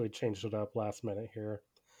I actually changed it up last minute here.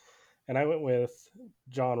 And I went with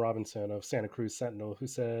John Robinson of Santa Cruz Sentinel, who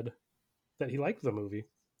said that he liked the movie.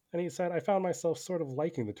 And he said, I found myself sort of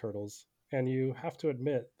liking the turtles. And you have to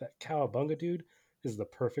admit that Cowabunga Dude is the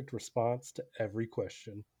perfect response to every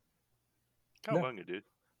question. Cowabunga, dude.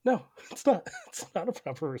 No, it's not. It's not a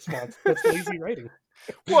proper response. That's lazy writing.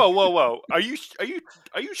 Whoa! Are you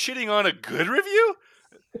shitting on a good review?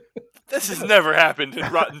 This has never happened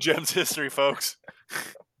in Rotten Gems history, folks.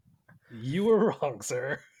 You were wrong,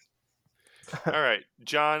 sir. All right,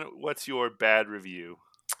 John, what's your bad review?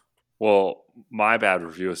 Well, my bad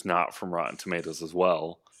review is not from Rotten Tomatoes as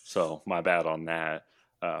well, so my bad on that.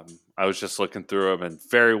 I was just looking through him, and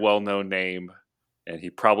very well-known name, and he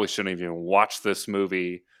probably shouldn't even watch this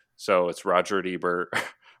movie. So it's Roger Ebert,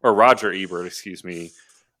 excuse me,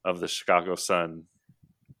 of the Chicago Sun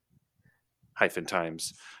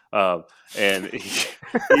 -Times, and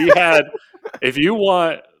he had. If you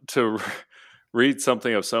want to read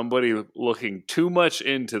something of somebody looking too much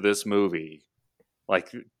into this movie,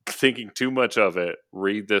 like thinking too much of it,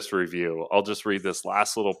 read this review. I'll just read this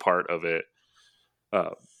last little part of it.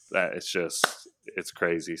 It's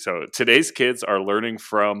crazy. So today's kids are learning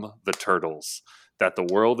from the turtles. that the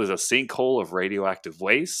world is a sinkhole of radioactive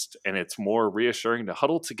waste, and it's more reassuring to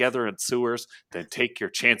huddle together in sewers than take your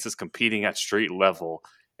chances competing at street level.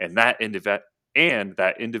 And that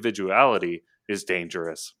individuality is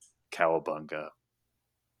dangerous. Cowabunga.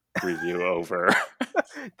 Review over.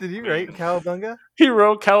 Did you write Cowabunga? He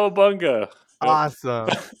wrote Cowabunga. Awesome.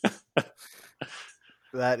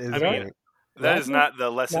 That is great. That is not the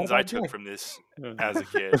lessons not a I bad took guy. from this as a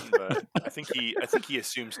kid, but I think he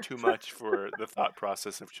assumes too much for the thought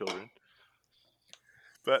process of children.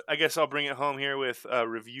 But I guess I'll bring it home here with a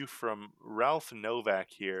review from Ralph Novak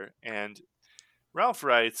here, and Ralph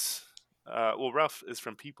writes, Ralph is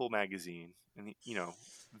from People Magazine, and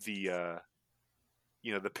the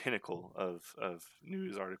pinnacle of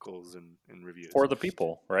news articles and reviews. For the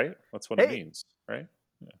people, right? That's what it means, right?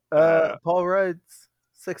 Paul Rudd's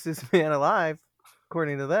sexiest man alive,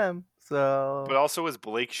 according to them. So, but also is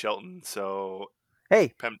Blake Shelton. So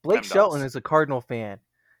hey, Blake PEMDAS. Shelton is a Cardinal fan.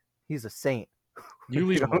 He's a saint. You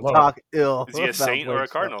leave him Don't alone. talk ill. Is he a about saint or a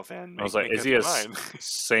Blake Cardinal fan? I was like, is he a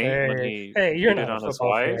saint when he Hey, you're cheated not a on his football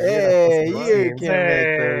wife? fan. Hey, You're not you supposed to can make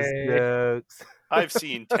Hey. those jokes. I've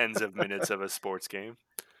seen tens of minutes of a sports game.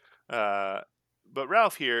 But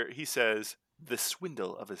Ralph here, he says, the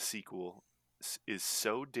swindle of a sequel is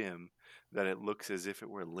so dim that it looks as if it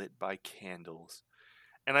were lit by candles.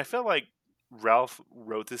 And I felt like Ralph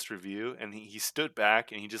wrote this review and he stood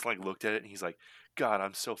back and he just like looked at it and he's like, God,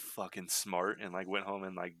 I'm so fucking smart, and like went home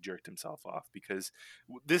and like jerked himself off, because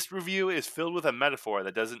this review is filled with a metaphor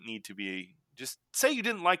that doesn't need to be. Just say you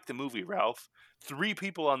didn't like the movie, Ralph. 3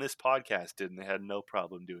 people on this podcast did, and they had no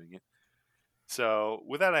problem doing it. So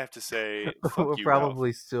with that, I have to say, fuck We'll you,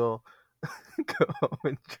 probably still go home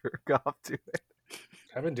and jerk off to it.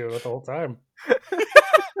 I've been doing it the whole time.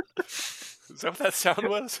 Ralph. Is that what that sound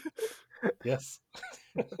was? Yes.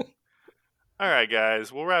 All right,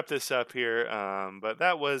 guys, we'll wrap this up here. But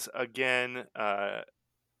that was, again,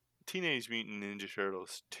 Teenage Mutant Ninja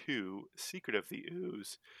Turtles 2, Secret of the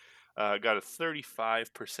Ooze. Got a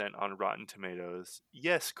 35% on Rotten Tomatoes.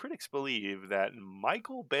 Yes, critics believe that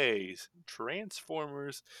Michael Bay's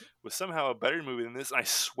Transformers was somehow a better movie than this. I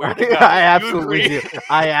swear to God, I you absolutely agree? do.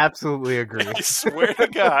 I absolutely agree. I swear to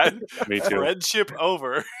God, Me too. friendship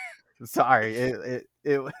over. Sorry, it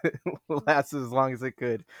lasted as long as it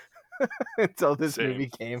could until this Same. movie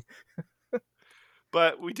came.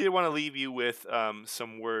 But we did want to leave you with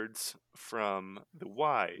some words from the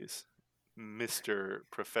wise Mr.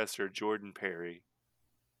 Professor Jordan Perry,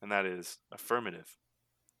 and that is affirmative.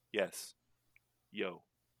 Yes. Yo.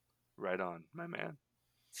 Right on, my man.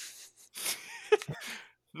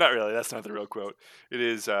 Not really, that's not the real quote. It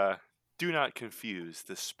is, do not confuse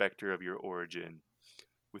the specter of your origin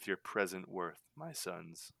with your present worth, my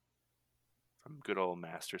sons. From good old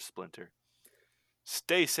Master Splinter.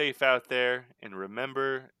 Stay safe out there, and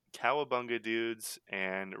remember, Cowabunga dudes,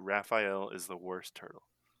 and Raphael is the worst turtle.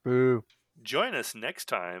 Boo. Join us next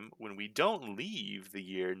time when we don't leave the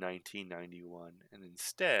year 1991, and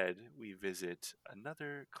instead we visit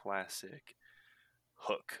another classic,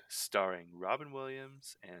 Hook, starring Robin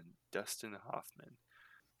Williams and Dustin Hoffman.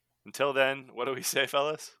 Until then, what do we say,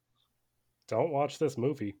 fellas? Don't watch this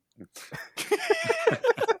movie.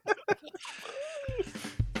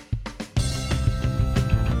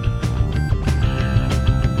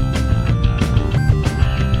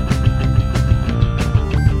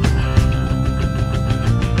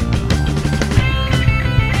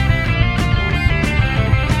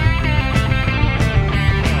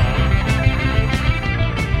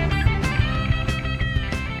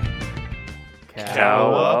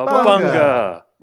 Cowabunga. Cowabunga.